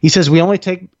 He says, we only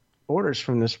take orders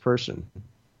from this person.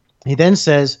 He then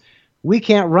says, we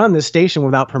can't run this station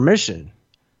without permission.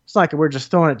 It's like we're just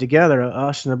throwing it together,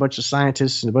 us and a bunch of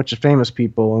scientists and a bunch of famous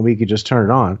people, and we could just turn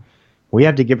it on. We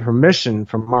have to get permission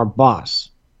from our boss.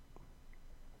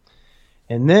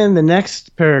 And then the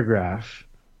next paragraph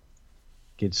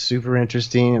gets super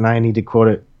interesting, and I need to quote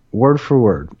it word for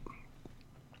word.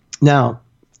 Now,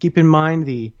 keep in mind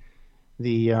the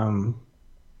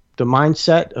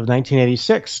mindset of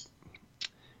 1986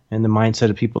 and the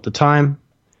mindset of people at the time.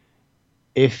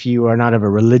 If you are not of a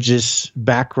religious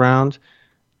background,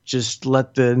 just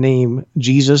let the name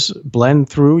Jesus blend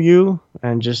through you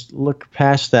and just look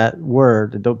past that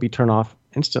word and don't be turned off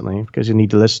instantly, because you need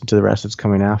to listen to the rest that's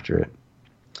coming after it.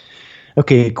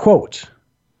 Okay, quote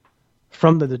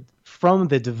from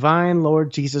the divine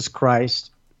Lord Jesus Christ,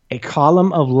 a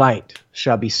column of light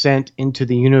shall be sent into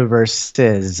the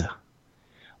universes,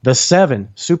 the 7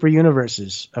 super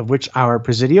universes of which our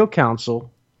Presidio Council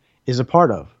is a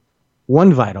part of,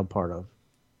 one vital part of.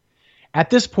 At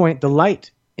this point, the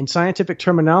light, in scientific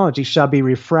terminology, shall be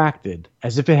refracted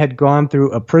as if it had gone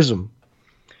through a prism.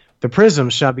 The prism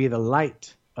shall be the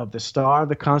light of the star of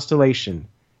the constellation,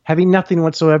 having nothing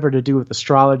whatsoever to do with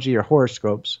astrology or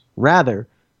horoscopes, rather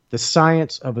the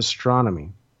science of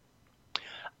astronomy.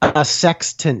 A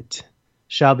sextant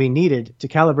shall be needed to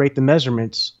calibrate the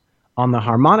measurements on the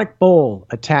harmonic bowl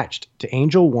attached to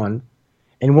Angel 1,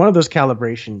 and one of those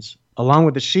calibrations, along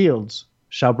with the shields,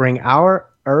 shall bring our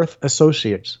Earth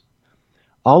associates,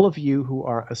 all of you who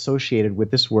are associated with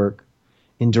this work,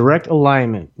 in direct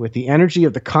alignment with the energy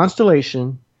of the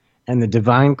constellation and the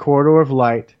divine corridor of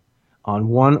light on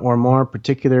one or more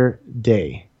particular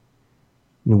day.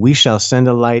 And we shall send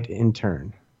a light in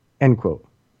turn. End quote.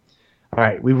 All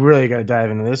right, we really got to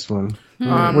dive into this one.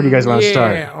 Where do you guys want to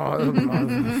start?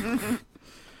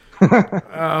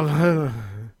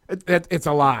 It's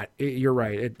a lot. You're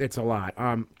right. It's a lot.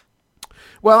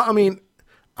 Well, I mean,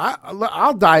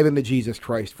 I'll dive into Jesus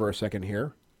Christ for a second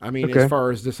here. I mean, Okay. as far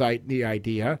as the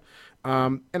idea,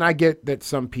 and I get that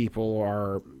some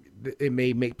people it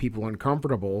may make people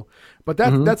uncomfortable, but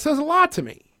that says a lot to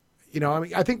me. I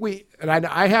mean, I think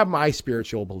I have my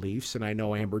spiritual beliefs, and I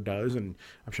know Amber does, and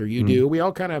I'm sure you do. We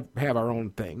all kind of have our own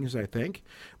things, I think.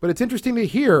 But it's interesting to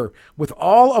hear with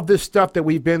all of this stuff that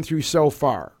we've been through so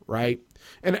far, right?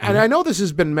 And I know this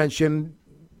has been mentioned.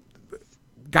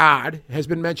 God has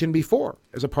been mentioned before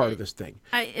as a part of this thing.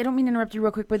 I don't mean to interrupt you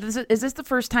real quick, but is this the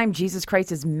first time Jesus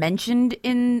Christ is mentioned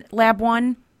in Lab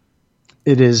 1?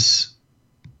 It is.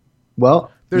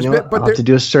 Well, I'll have to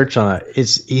do a search on it.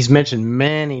 He's mentioned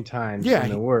many times in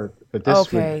the work, but this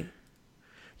okay.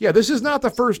 Yeah, this is not the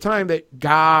first time that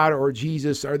God or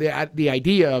Jesus or the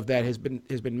idea of that has been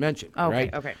mentioned. Okay,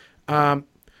 right? okay.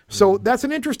 So that's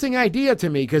an interesting idea to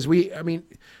me, because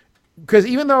because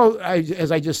even though,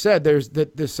 as I just said, there's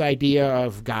this idea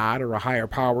of God or a higher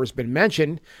power has been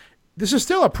mentioned, this is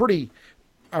still a pretty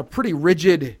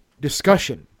rigid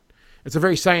discussion. It's a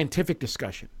very scientific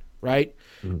discussion, right?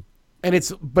 Mm-hmm. And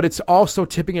it's also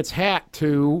tipping its hat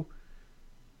to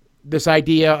this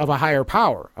idea of a higher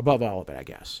power above all of it, I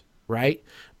guess, right?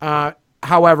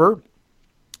 However,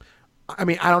 I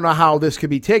mean, I don't know how this could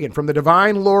be taken from the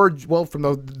divine Lord. Well, from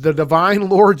the divine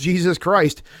Lord Jesus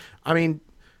Christ. I mean,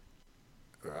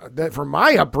 that from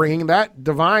my upbringing, that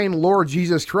divine Lord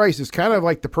Jesus Christ is kind of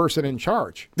like the person in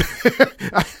charge.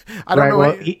 I don't know.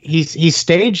 Well, he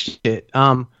staged it.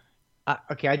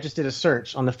 Okay, I just did a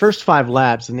search. On the first 5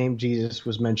 labs, the name Jesus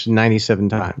was mentioned 97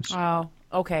 times. Oh,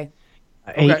 okay.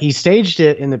 He staged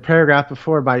it in the paragraph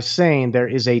before by saying there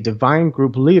is a divine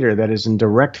group leader that is in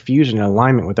direct fusion and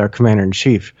alignment with our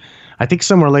commander-in-chief. I think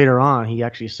somewhere later on, he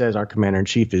actually says our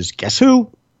commander-in-chief is, guess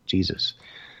who? Jesus.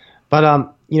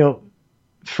 But,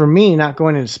 for me, not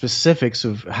going into specifics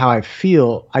of how I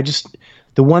feel,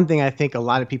 the one thing I think a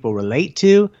lot of people relate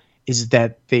to is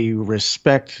that they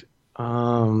respect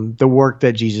the work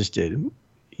that Jesus did.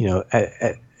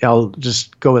 I'll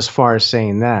just go as far as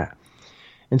saying that.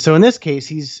 And so in this case,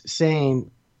 he's saying,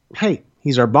 hey,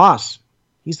 he's our boss.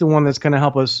 He's the one that's going to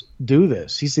help us do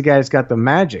this. He's the guy that's got the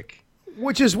magic.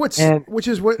 Which is what I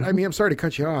mean, I'm sorry to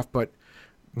cut you off, but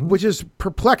which is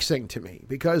perplexing to me,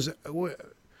 because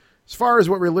as far as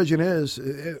what religion is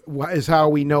how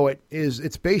we know it is.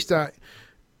 It's based on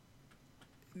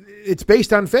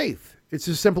faith. It's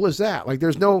as simple as that. Like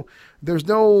there's no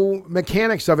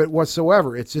mechanics of it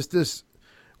whatsoever. It's just this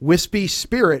wispy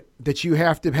spirit that you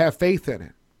have to have faith in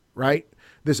it, right?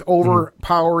 This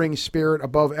overpowering spirit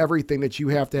above everything that you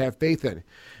have to have faith in.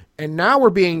 And now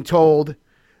we're being told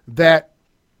that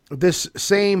this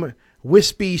same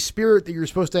wispy spirit that you're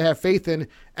supposed to have faith in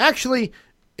actually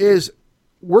is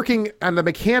working on the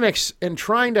mechanics and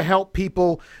trying to help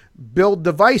people build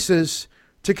devices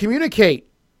to communicate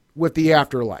with the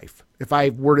afterlife, if I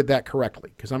worded that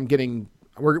correctly, because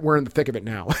we're in the thick of it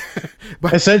now.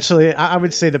 But essentially, I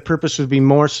would say the purpose would be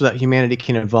more so that humanity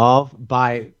can evolve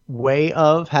by way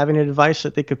of having a device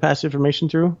that they could pass information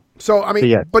through. So, I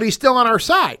mean, but he's still on our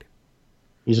side.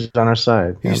 He's on our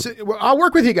side. Yeah. Well, I'll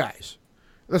work with you guys.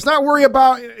 Let's not worry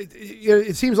about it.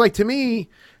 It seems like to me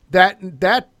that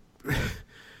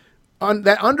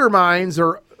undermines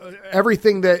or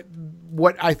everything that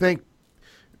what I think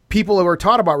people who are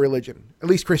taught about religion, at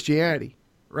least Christianity,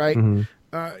 right? You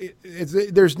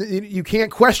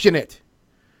can't question it.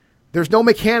 There's no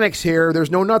mechanics here.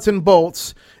 There's no nuts and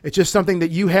bolts. It's just something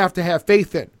that you have to have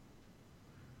faith in,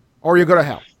 or you go to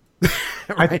hell.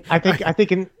 Right? I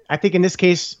think in this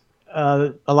case,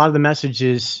 a lot of the message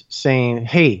is saying,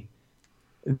 hey,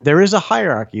 there is a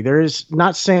hierarchy. There is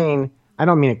not saying, I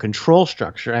don't mean a control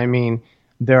structure. I mean,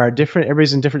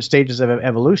 everybody's in different stages of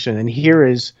evolution. And here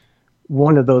is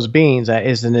one of those beings that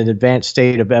is in an advanced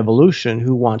state of evolution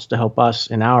who wants to help us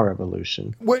in our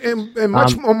evolution. And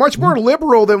much more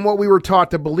liberal than what we were taught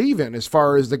to believe in, as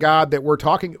far as the God that we're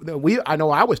talking. I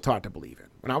know I was taught to believe in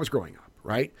when I was growing up,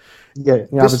 right? Yeah,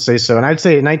 I would say so. And I'd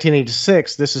say in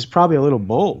 1986, this is probably a little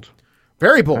bold.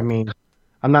 Very bold. I mean,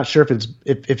 I'm not sure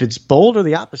if it's bold or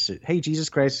the opposite. Hey, Jesus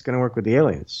Christ is going to work with the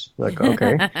aliens. Like,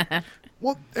 okay.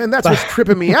 Well, and that's what's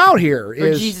tripping me out here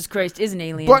is Jesus Christ is an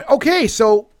alien. But okay,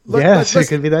 so it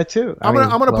could be that too. I'm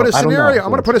gonna put a scenario.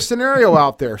 I'm gonna put a scenario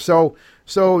out there. So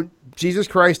Jesus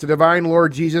Christ, the divine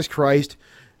Lord Jesus Christ,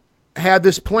 had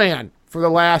this plan for the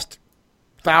last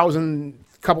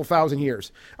couple thousand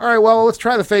years. All right, well, let's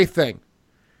try the faith thing.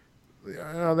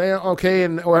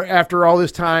 Or after all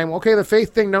this time, the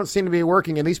faith thing don't seem to be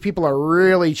working, and these people are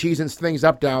really cheesing things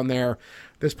up down there.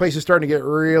 This place is starting to get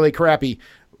really crappy.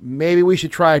 Maybe we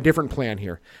should try a different plan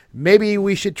here. Maybe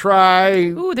we should try.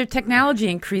 Ooh, their technology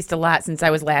increased a lot since I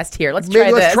was last here. Let's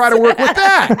try to work with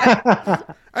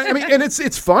that. I mean, and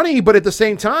it's funny, but at the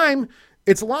same time,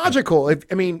 it's logical. I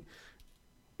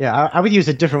would use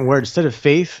a different word instead of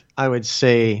faith. I would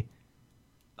say,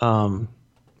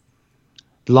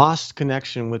 lost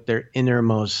connection with their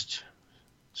innermost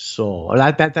soul.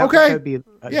 That would be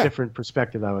a different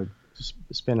perspective. I would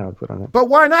put on it. But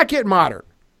why not get modern?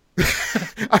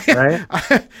 Right?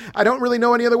 I don't really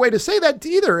know any other way to say that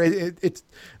either.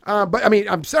 But I mean,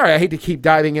 I'm sorry. I hate to keep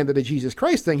diving into the Jesus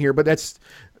Christ thing here, but that's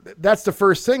the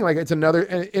first thing. Like it's another,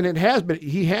 and it has been.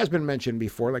 He has been mentioned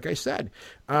before, like I said.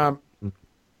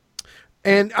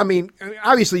 And I mean,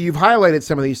 obviously, you've highlighted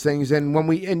some of these things, and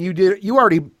you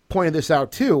already pointed this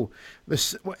out too.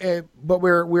 But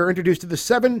we're introduced to the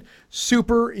 7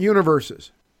 super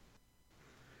universes.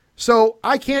 So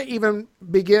I can't even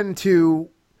begin to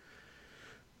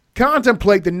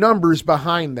contemplate the numbers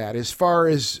behind that, as far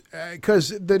as because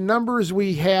the numbers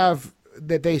we have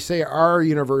that they say our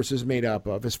universe is made up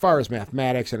of, as far as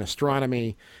mathematics and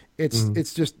astronomy,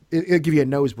 it's just it'll give you a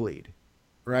nosebleed,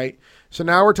 right? So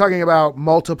now we're talking about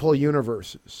multiple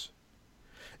universes.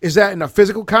 Is that in a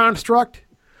physical construct,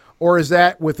 or is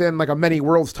that within like a many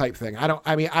worlds type thing? I don't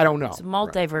know. It's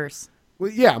multiverse.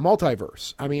 Well, yeah,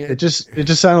 multiverse. I mean, it just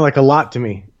sounded like a lot to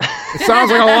me. It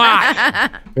sounds like a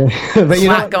lot. But a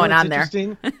lot going on there.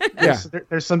 Yeah,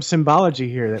 there's some symbology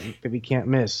here that we can't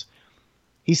miss.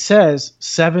 He says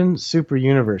 7 super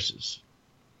universes.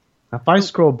 Now, if I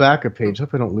scroll back a page,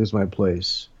 hope I don't lose my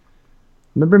place.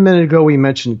 Remember a minute ago we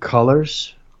mentioned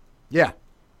colors? Yeah.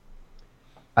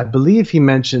 I believe he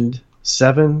mentioned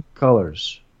 7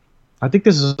 colors. I think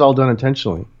this is all done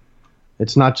intentionally.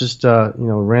 It's not just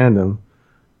random.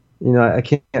 I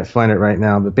can't find it right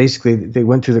now, but basically they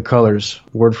went through the colors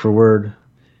word for word.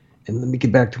 And let me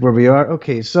get back to where we are.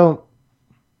 Okay, so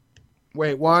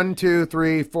wait, 1, 2,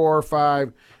 3, 4,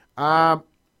 5. I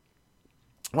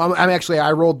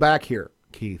rolled back here,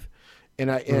 Keith,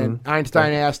 and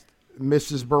Einstein asked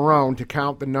Mrs. Barone to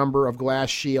count the number of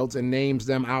glass shields and names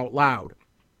them out loud.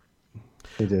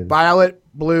 He did. Violet,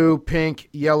 blue, pink,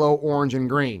 yellow, orange, and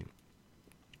green.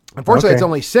 Unfortunately, It's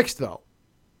only 6 though.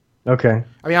 Okay.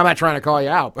 I mean, I'm not trying to call you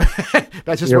out, but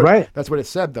that's just You're right. That's what it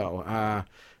said though.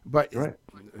 but Right.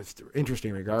 it's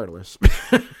interesting regardless.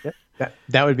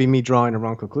 That would be me drawing a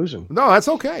wrong conclusion. No, that's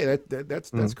okay.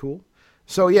 That's cool.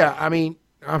 So yeah, I mean,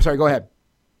 I'm sorry. Go ahead.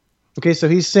 Okay, so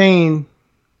he's saying,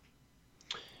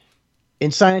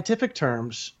 in scientific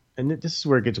terms, and this is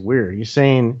where it gets weird. He's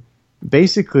saying,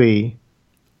 basically,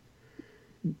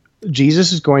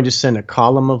 Jesus is going to send a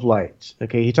column of light.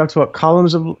 Okay, he talks about column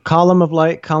of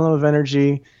light, column of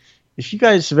energy. If you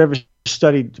guys have ever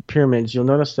studied the pyramids, you'll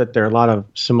notice that there are a lot of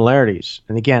similarities.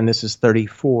 And again, this is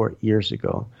 34 years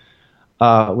ago,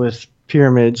 with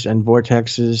pyramids and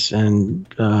vortexes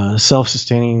and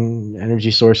self-sustaining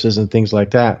energy sources and things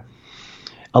like that.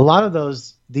 A lot of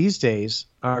those these days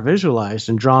are visualized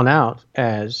and drawn out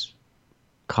as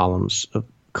columns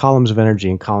of energy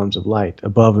and columns of light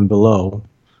above and below,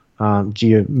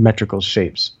 geometrical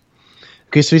shapes.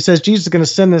 Okay, so he says Jesus is going to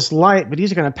send this light, but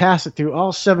he's going to pass it through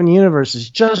all 7 universes,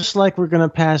 just like we're going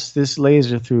to pass this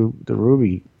laser through the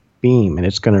ruby beam, and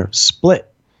it's going to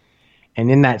split.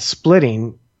 And in that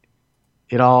splitting,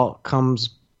 it all comes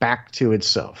back to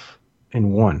itself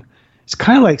in one. It's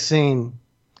kind of like saying,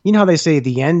 you know how they say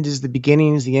the end is the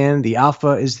beginning is the end, the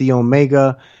alpha is the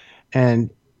omega, and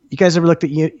you guys ever looked at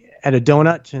a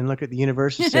donut and look at the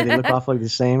universe and say they look awfully the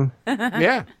same?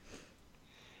 Yeah.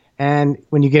 And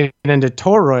when you get into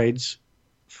toroids,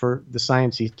 for the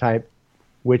sciencey type,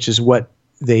 which is what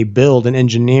they build and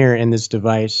engineer in this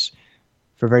device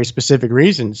for very specific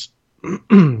reasons,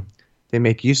 they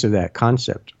make use of that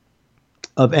concept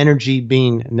of energy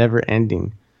being never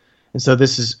ending. And so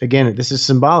this is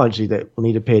symbology that we'll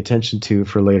need to pay attention to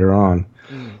for later on.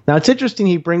 Now, it's interesting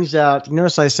he brings out, you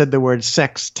notice I said the word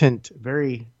sextant,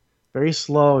 very, very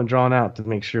slow and drawn out to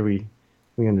make sure we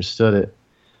understood it.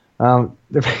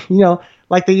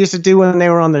 Like they used to do when they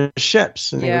were on the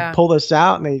ships, and they would pull this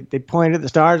out and they point at the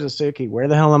stars and say, okay, where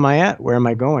the hell am I at? Where am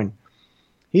I going?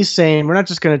 He's saying, we're not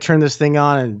just going to turn this thing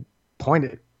on and point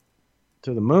it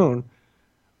to the moon.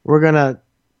 We're going to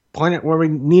point it where we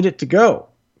need it to go.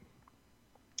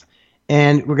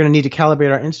 And we're going to need to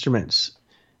calibrate our instruments.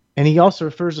 And he also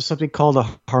refers to something called a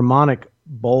harmonic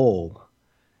bowl.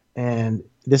 And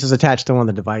this is attached to one of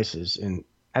the devices. And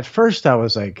at first I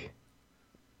was like,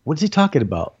 what is he talking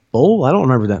about? Bowl? I don't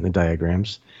remember that in the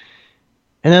diagrams.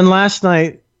 And then last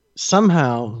night,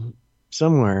 somehow,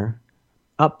 somewhere,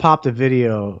 up popped a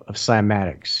video of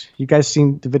cymatics. You guys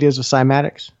seen the videos of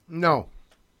cymatics? No.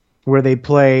 Where they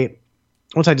play,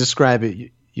 once I describe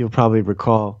it, you'll probably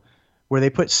recall, where they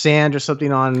put sand or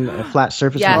something on a flat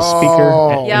surface with a speaker.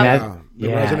 Oh,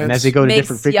 and as they go to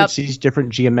different frequencies, different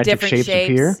geometric shapes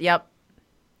appear. Yep.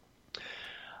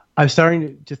 I'm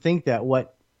starting to think that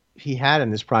what he had in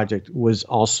this project was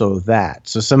also that.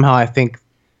 So somehow I think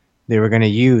they were going to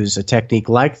use a technique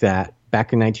like that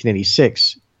back in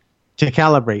 1986 to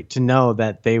calibrate, to know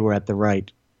that they were at the right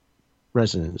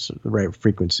resonance, the right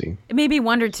frequency. It made me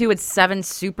wonder too, it's 7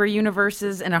 super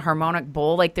universes in a harmonic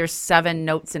bowl, like there's 7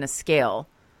 notes in a scale,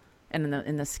 and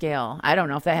in the scale. I don't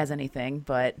know if that has anything,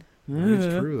 but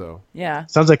It's true though. yeah.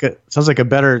 Sounds like a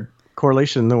better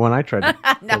correlation than the one I tried to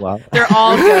pull out. They're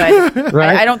all good.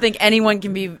 Right? I don't think anyone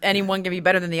can be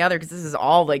better than the other, because this is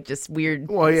all like just weird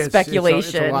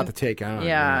speculation. It's a lot to take on.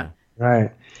 Yeah.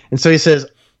 Right. And so he says,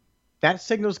 that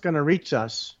signal's going to reach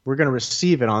us. We're going to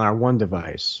receive it on our one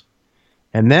device.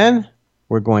 And then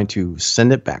we're going to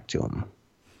send it back to him.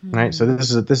 Right? So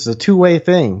this is a two-way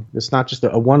thing. It's not just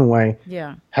a one-way.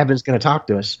 Yeah. Heaven's going to talk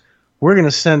to us. We're going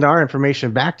to send our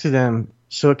information back to them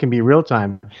so it can be real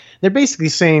time. They're basically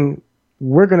saying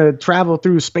we're going to travel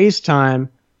through space-time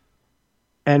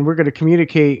and we're going to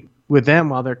communicate with them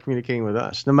while they're communicating with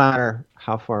us, no matter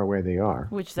how far away they are.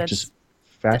 Which is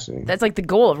fascinating. That's like the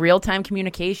goal of real-time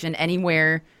communication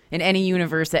anywhere in any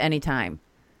universe at any time.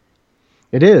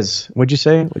 It is. What'd you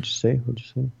say? It's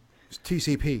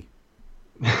TCP.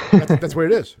 That's what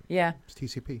it is. Yeah. It's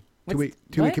TCP. What's-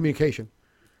 Two-way what? communication.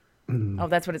 Oh,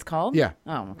 that's what it's called? Yeah.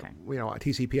 Oh, okay.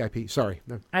 TCP/IP. Sorry.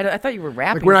 I thought you were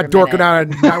rapping. Like we're not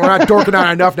dorking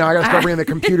on enough now. I got to start bringing the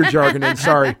computer jargon in.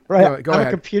 Sorry. Right. Go I'm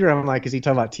ahead. a computer. I'm like, is he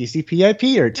talking about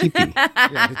TCP/IP or TP?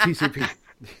 Yeah, the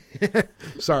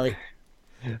TCP. Sorry.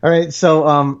 All right.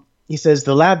 So he says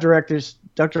the lab directors,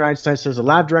 Dr. Einstein says the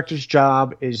lab director's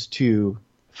job is to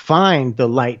find the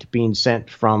light being sent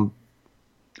from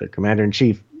the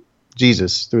commander-in-chief,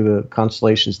 Jesus, through the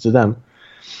constellations to them,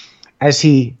 as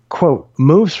he, quote,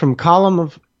 moves from column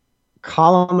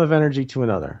of energy to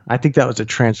another. I think that was a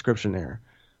transcription error.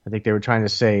 I think they were trying to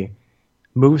say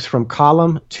moves from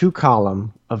column to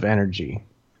column of energy.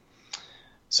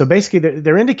 So basically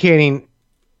they're indicating,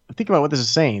 think about what this is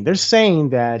saying. They're saying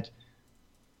that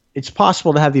it's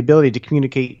possible to have the ability to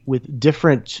communicate with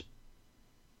different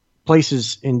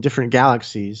places in different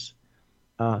galaxies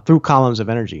through columns of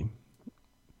energy.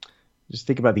 Just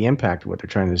think about the impact of what they're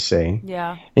trying to say.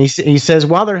 Yeah. And he says,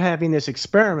 while they're having this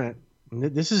experiment, and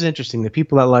this is interesting. The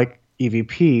people that like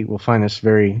EVP will find this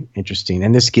very interesting.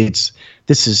 And this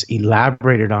is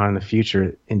elaborated on in the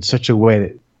future in such a way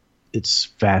that it's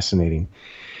fascinating.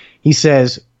 He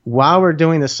says, while we're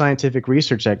doing the scientific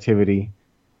research activity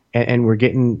and we're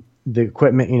getting the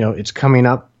equipment, it's coming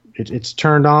up, it's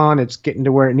turned on, it's getting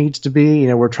to where it needs to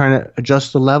be, we're trying to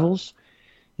adjust the levels.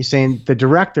 He's saying the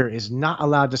director is not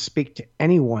allowed to speak to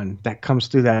anyone that comes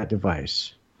through that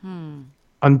device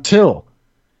until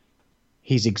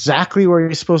he's exactly where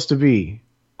he's supposed to be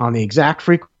on the exact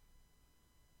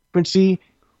frequency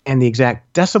and the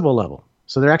exact decibel level.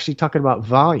 So they're actually talking about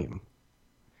volume.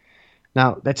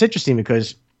 Now, that's interesting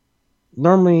because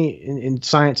normally in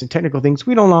science and technical things,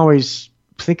 we don't always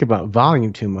think about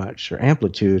volume too much or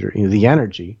amplitude or the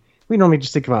energy. We normally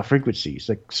just think about frequencies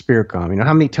like Spiricom.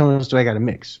 How many tones do I got to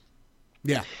mix?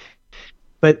 Yeah.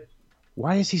 But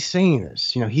why is he saying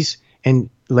this? And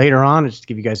later on, just to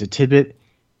give you guys a tidbit,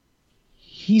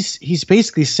 he's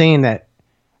basically saying that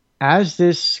as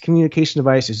this communication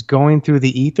device is going through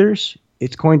the ethers,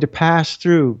 it's going to pass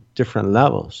through different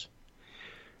levels.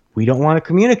 We don't want to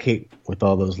communicate with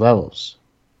all those levels.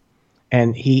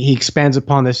 And he expands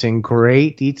upon this in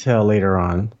great detail later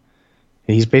on.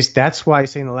 And that's why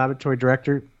he's saying the laboratory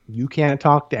director, you can't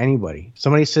talk to anybody.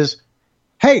 Somebody says,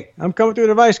 hey, I'm coming through the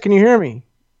device. Can you hear me?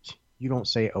 You don't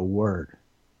say a word.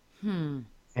 And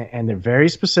they're very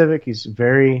specific. He's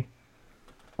very,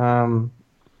 you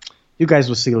guys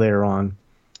will see later on,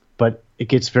 but it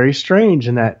gets very strange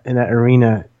in that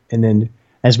arena. And then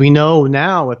as we know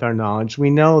now with our knowledge, we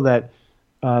know that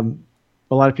a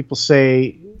lot of people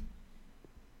say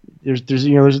there's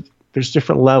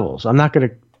different levels. I'm not going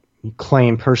to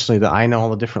claim personally that I know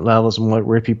all the different levels and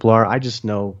where people are. I just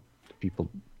know people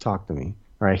talk to me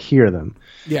or I hear them.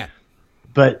 Yeah.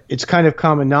 But it's kind of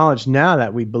common knowledge now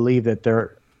that we believe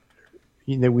that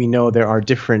we know there are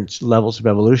different levels of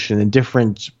evolution and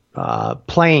different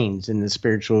planes in the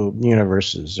spiritual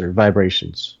universes or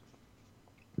vibrations.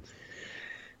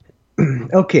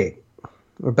 Okay,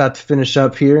 we're about to finish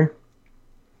up here.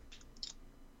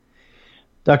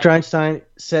 Dr. Einstein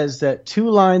says that 2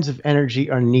 lines of energy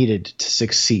are needed to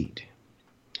succeed.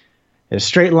 A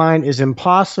straight line is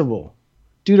impossible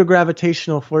due to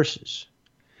gravitational forces.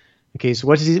 Okay, so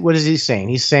what is he saying?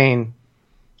 He's saying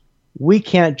we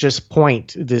can't just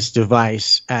point this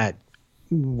device at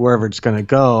wherever it's going to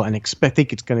go and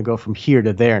think it's going to go from here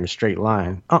to there in a straight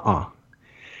line.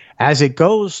 As it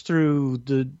goes through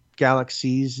the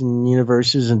galaxies and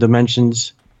universes and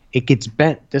dimensions, it gets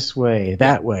bent this way,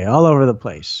 that way, all over the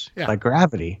place by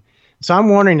gravity. So I'm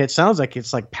wondering, it sounds like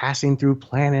it's like passing through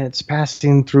planets,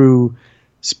 passing through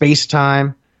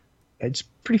space-time. It's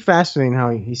pretty fascinating how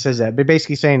he says that. But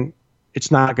basically saying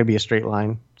it's not going to be a straight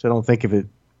line. So don't think of it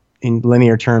in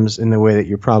linear terms in the way that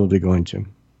you're probably going to.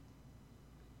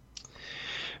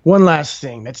 One last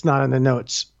thing that's not in the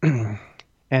notes,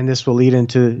 and this will lead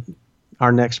into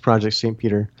our next project, St.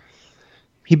 Peter.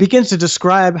 He begins to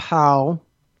describe how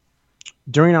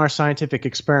during our scientific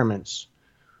experiments,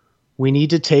 we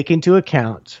need to take into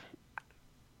account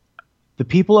the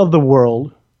people of the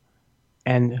world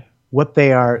and what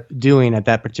they are doing at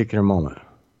that particular moment,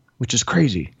 which is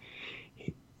crazy.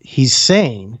 He's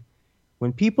saying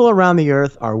when people around the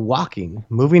earth are walking,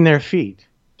 moving their feet,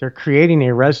 they're creating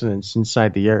a resonance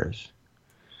inside the earth.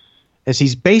 As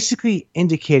he's basically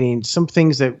indicating some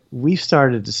things that we've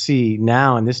started to see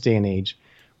now in this day and age,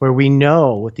 where we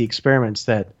know with the experiments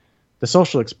that the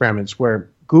social experiments where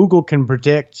Google can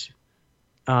predict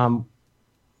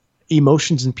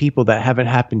emotions in people that haven't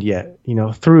happened yet,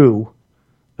 through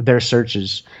their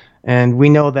searches. And we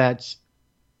know that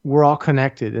we're all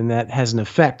connected and that has an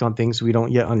effect on things we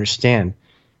don't yet understand.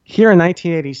 Here in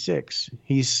 1986,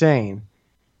 he's saying,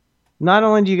 not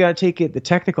only do you got to take the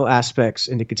technical aspects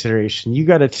into consideration, you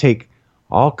got to take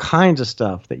all kinds of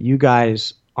stuff that you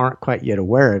guys aren't quite yet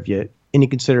aware of yet into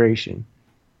consideration.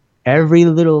 Every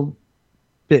little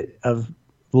bit of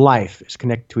life is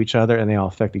connected to each other and they all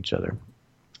affect each other.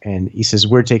 And he says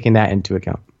we're taking that into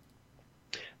account.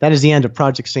 That is the end of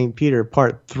Project St. Peter,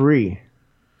 Part 3.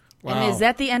 Wow. And is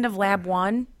that the end of Lab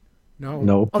 1? No.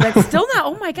 Nope. Oh, that's still not.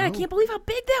 Oh, my God. No. I can't believe how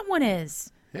big that one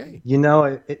is. Hey.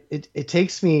 It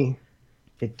takes me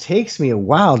a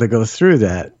while to go through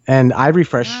that. And I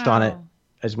refreshed on it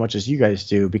as much as you guys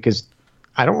do because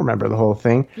I don't remember the whole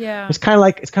thing. Yeah. It's kind of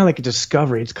like a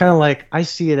discovery. It's kind of like I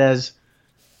see it as,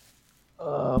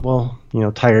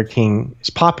 Tiger King is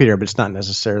popular, but it's not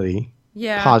necessarily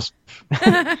Yeah.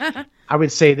 positive. I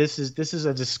would say this is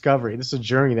a discovery. This is a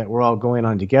journey that we're all going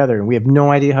on together, and we have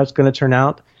no idea how it's going to turn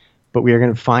out, but we are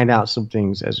going to find out some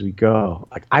things as we go.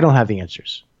 Like, I don't have the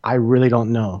answers. I really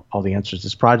don't know all the answers to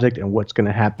this project and what's going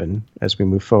to happen as we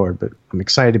move forward, but I'm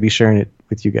excited to be sharing it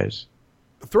with you guys.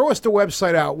 Throw us the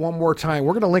website out one more time.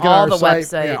 We're going to link it All on our the site.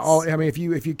 websites. Yeah, I mean, if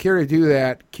you care to do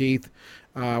that, Keith,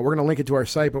 we're going to link it to our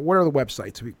site. But what are the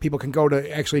websites? People can go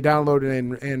to actually download it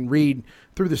and read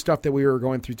through the stuff that we were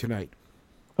going through tonight.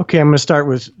 Okay, I'm going to start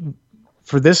with,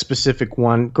 for this specific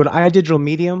one, go to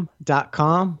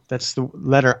idigitalmedium.com. That's the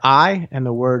letter I and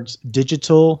the words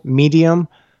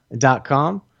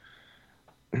digitalmedium.com.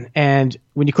 And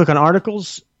when you click on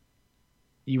articles,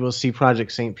 you will see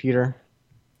Project St. Peter.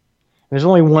 There's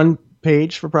only one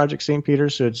page for Project St. Peter,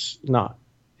 so it's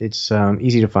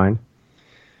easy to find.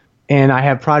 And I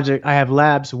have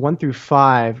labs 1 through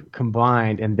 5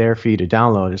 combined and there for you to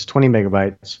download. It's 20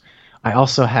 megabytes. I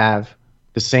also have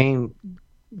the same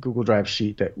Google Drive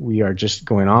sheet that we are just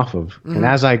going off of. Mm-hmm. And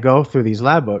as I go through these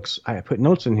lab books, I put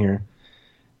notes in here,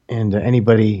 and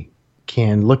anybody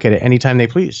can look at it anytime they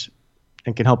please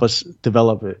and can help us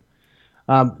develop it.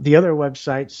 The other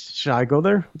websites, should I go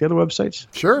there? The other websites?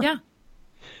 Sure. Yeah.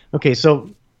 Okay, so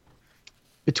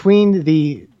between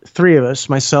the three of us,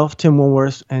 myself, Tim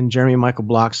Woolworth, and Jeremy Michael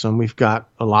Bloxham, we've got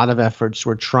a lot of efforts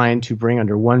we're trying to bring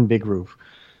under one big roof.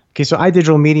 Okay, so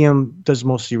iDigital Medium does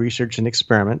mostly research and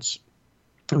experiments.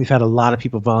 We've had a lot of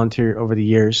people volunteer over the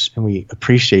years, and we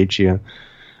appreciate you.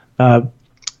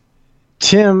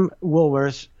 Tim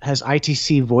Woolworth has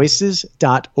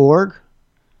itcvoices.org,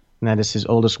 and that is his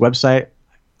oldest website.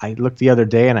 I looked the other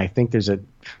day, and I think there's a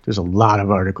lot of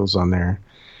articles on there.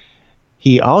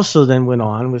 He also then went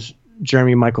on with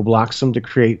Jeremy Michael Bloxham to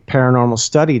create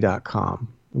paranormalstudy.com.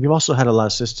 We've also had a lot of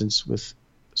assistance with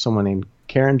someone named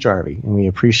Karen Jarvie, and we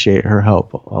appreciate her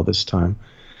help all this time.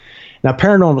 Now,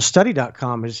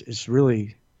 paranormalstudy.com is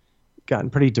really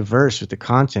gotten pretty diverse with the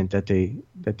content that they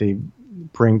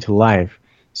bring to life.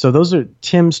 So those are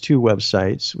Tim's 2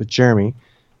 websites with Jeremy.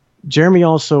 Jeremy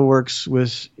also works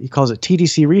with, he calls it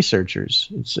TDC Researchers.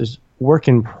 It's work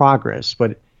in progress,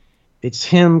 but it's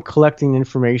him collecting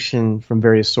information from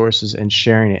various sources and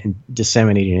sharing it and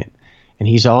disseminating it. And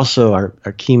he's also our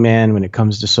key man when it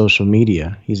comes to social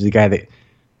media. He's the guy that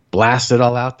blasts it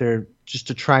all out there just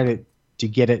to try to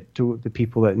get it to the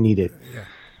people that need it.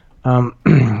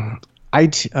 Yeah.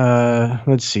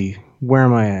 Let's see. Where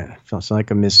am I at? I feel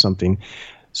like I missed something.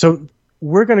 So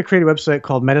we're going to create a website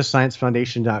called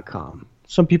metasciencefoundation.com.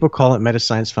 Some people call it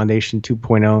Metascience Foundation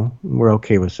 2.0. We're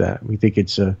okay with that. We think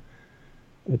it's an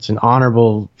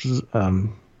honorable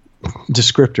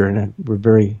descriptor, and we're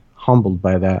very humbled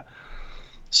by that.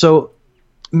 So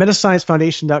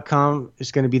metasciencefoundation.com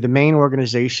is going to be the main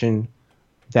organization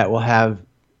that will have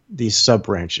these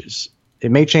sub-branches.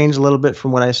 It may change a little bit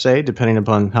from what I say, depending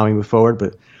upon how we move forward,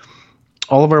 but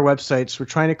all of our websites, we're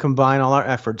trying to combine all our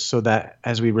efforts so that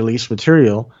as we release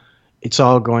material, it's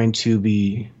all going to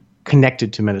be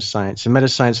connected to Metascience. And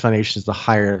Metascience Foundation is the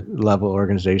higher level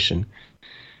organization.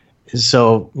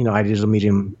 So, iDigital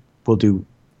Medium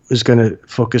is going to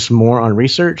focus more on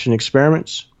research and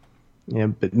experiments.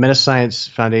 But Metascience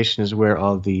Foundation is where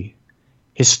all the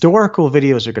historical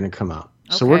videos are going to come out.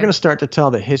 Okay. So we're going to start to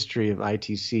tell the history of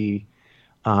ITC,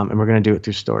 and we're going to do it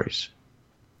through stories.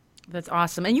 That's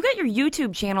awesome. And you got your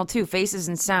YouTube channel too, Faces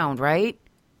and Sound, right?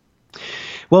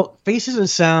 Well, Faces and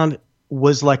Sound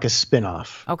was like a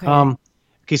spinoff. Okay.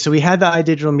 Okay, so we had the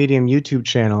iDigital Medium YouTube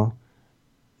channel.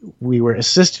 We were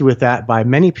assisted with that by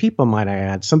many people, might I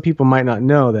add. Some people might not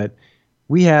know that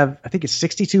we have, I think it's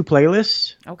 62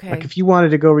 playlists. Okay. Like if you wanted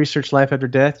to go research life after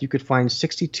death, you could find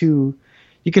 62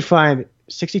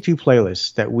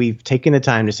 playlists that we've taken the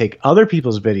time to take other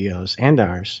people's videos and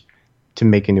ours to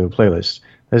make into a playlist.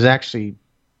 There's actually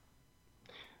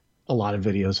a lot of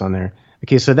videos on there.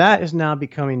 Okay, so that is now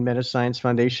becoming Metascience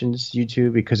Foundation's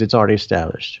YouTube because it's already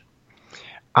established.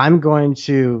 I'm going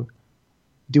to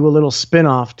do a little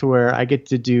spin-off to where I get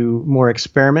to do more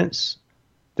experiments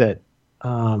that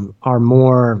are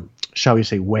more, shall we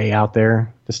say, way out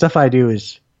there. The stuff I do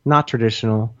is not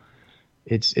traditional.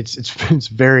 It's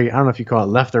very, I don't know if you call it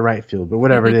left or right field, but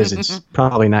whatever it is, it's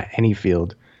probably not any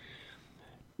field.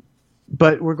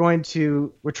 But we're trying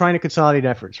to consolidate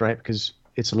efforts, right? Because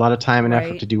it's a lot of time and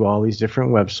effort to do all these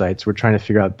different websites. We're trying to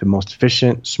figure out the most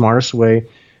efficient, smartest way.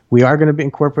 We are going to be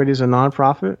incorporated as a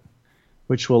nonprofit,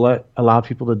 which will allow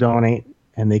people to donate,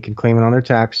 and they can claim it on their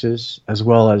taxes, as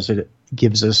well as it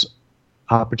gives us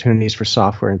opportunities for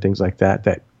software and things like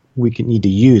that we need to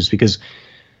use. Because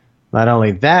not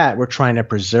only that, we're trying to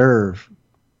preserve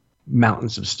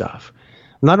mountains of stuff.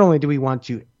 Not only do we want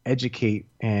to educate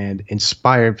and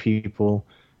inspire people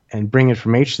and bring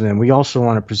information to them, we also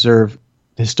want to preserve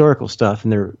historical stuff.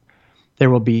 And there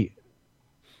will be,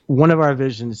 one of our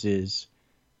visions is,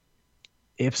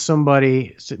 if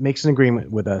somebody makes an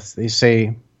agreement with us, they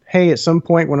say, hey, at some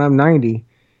point when I'm 90,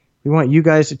 we want you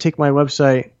guys to take my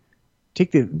website,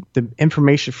 take the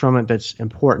information from it that's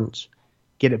important,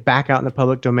 get it back out in the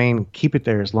public domain, keep it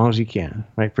there as long as you can,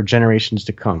 right, for generations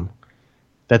to come.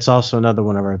 That's also another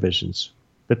one of our visions.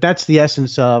 But that's the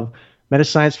essence of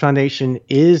Metascience Foundation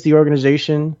is the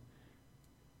organization,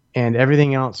 and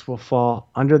everything else will fall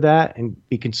under that and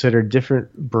be considered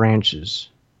different branches.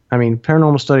 I mean,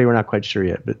 paranormal study, we're not quite sure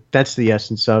yet, but that's the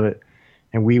essence of it.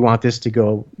 And we want this to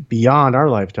go beyond our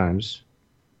lifetimes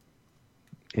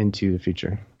into the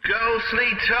future.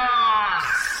 Ghostly Talk!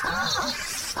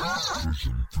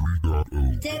 Version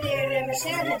 3.0.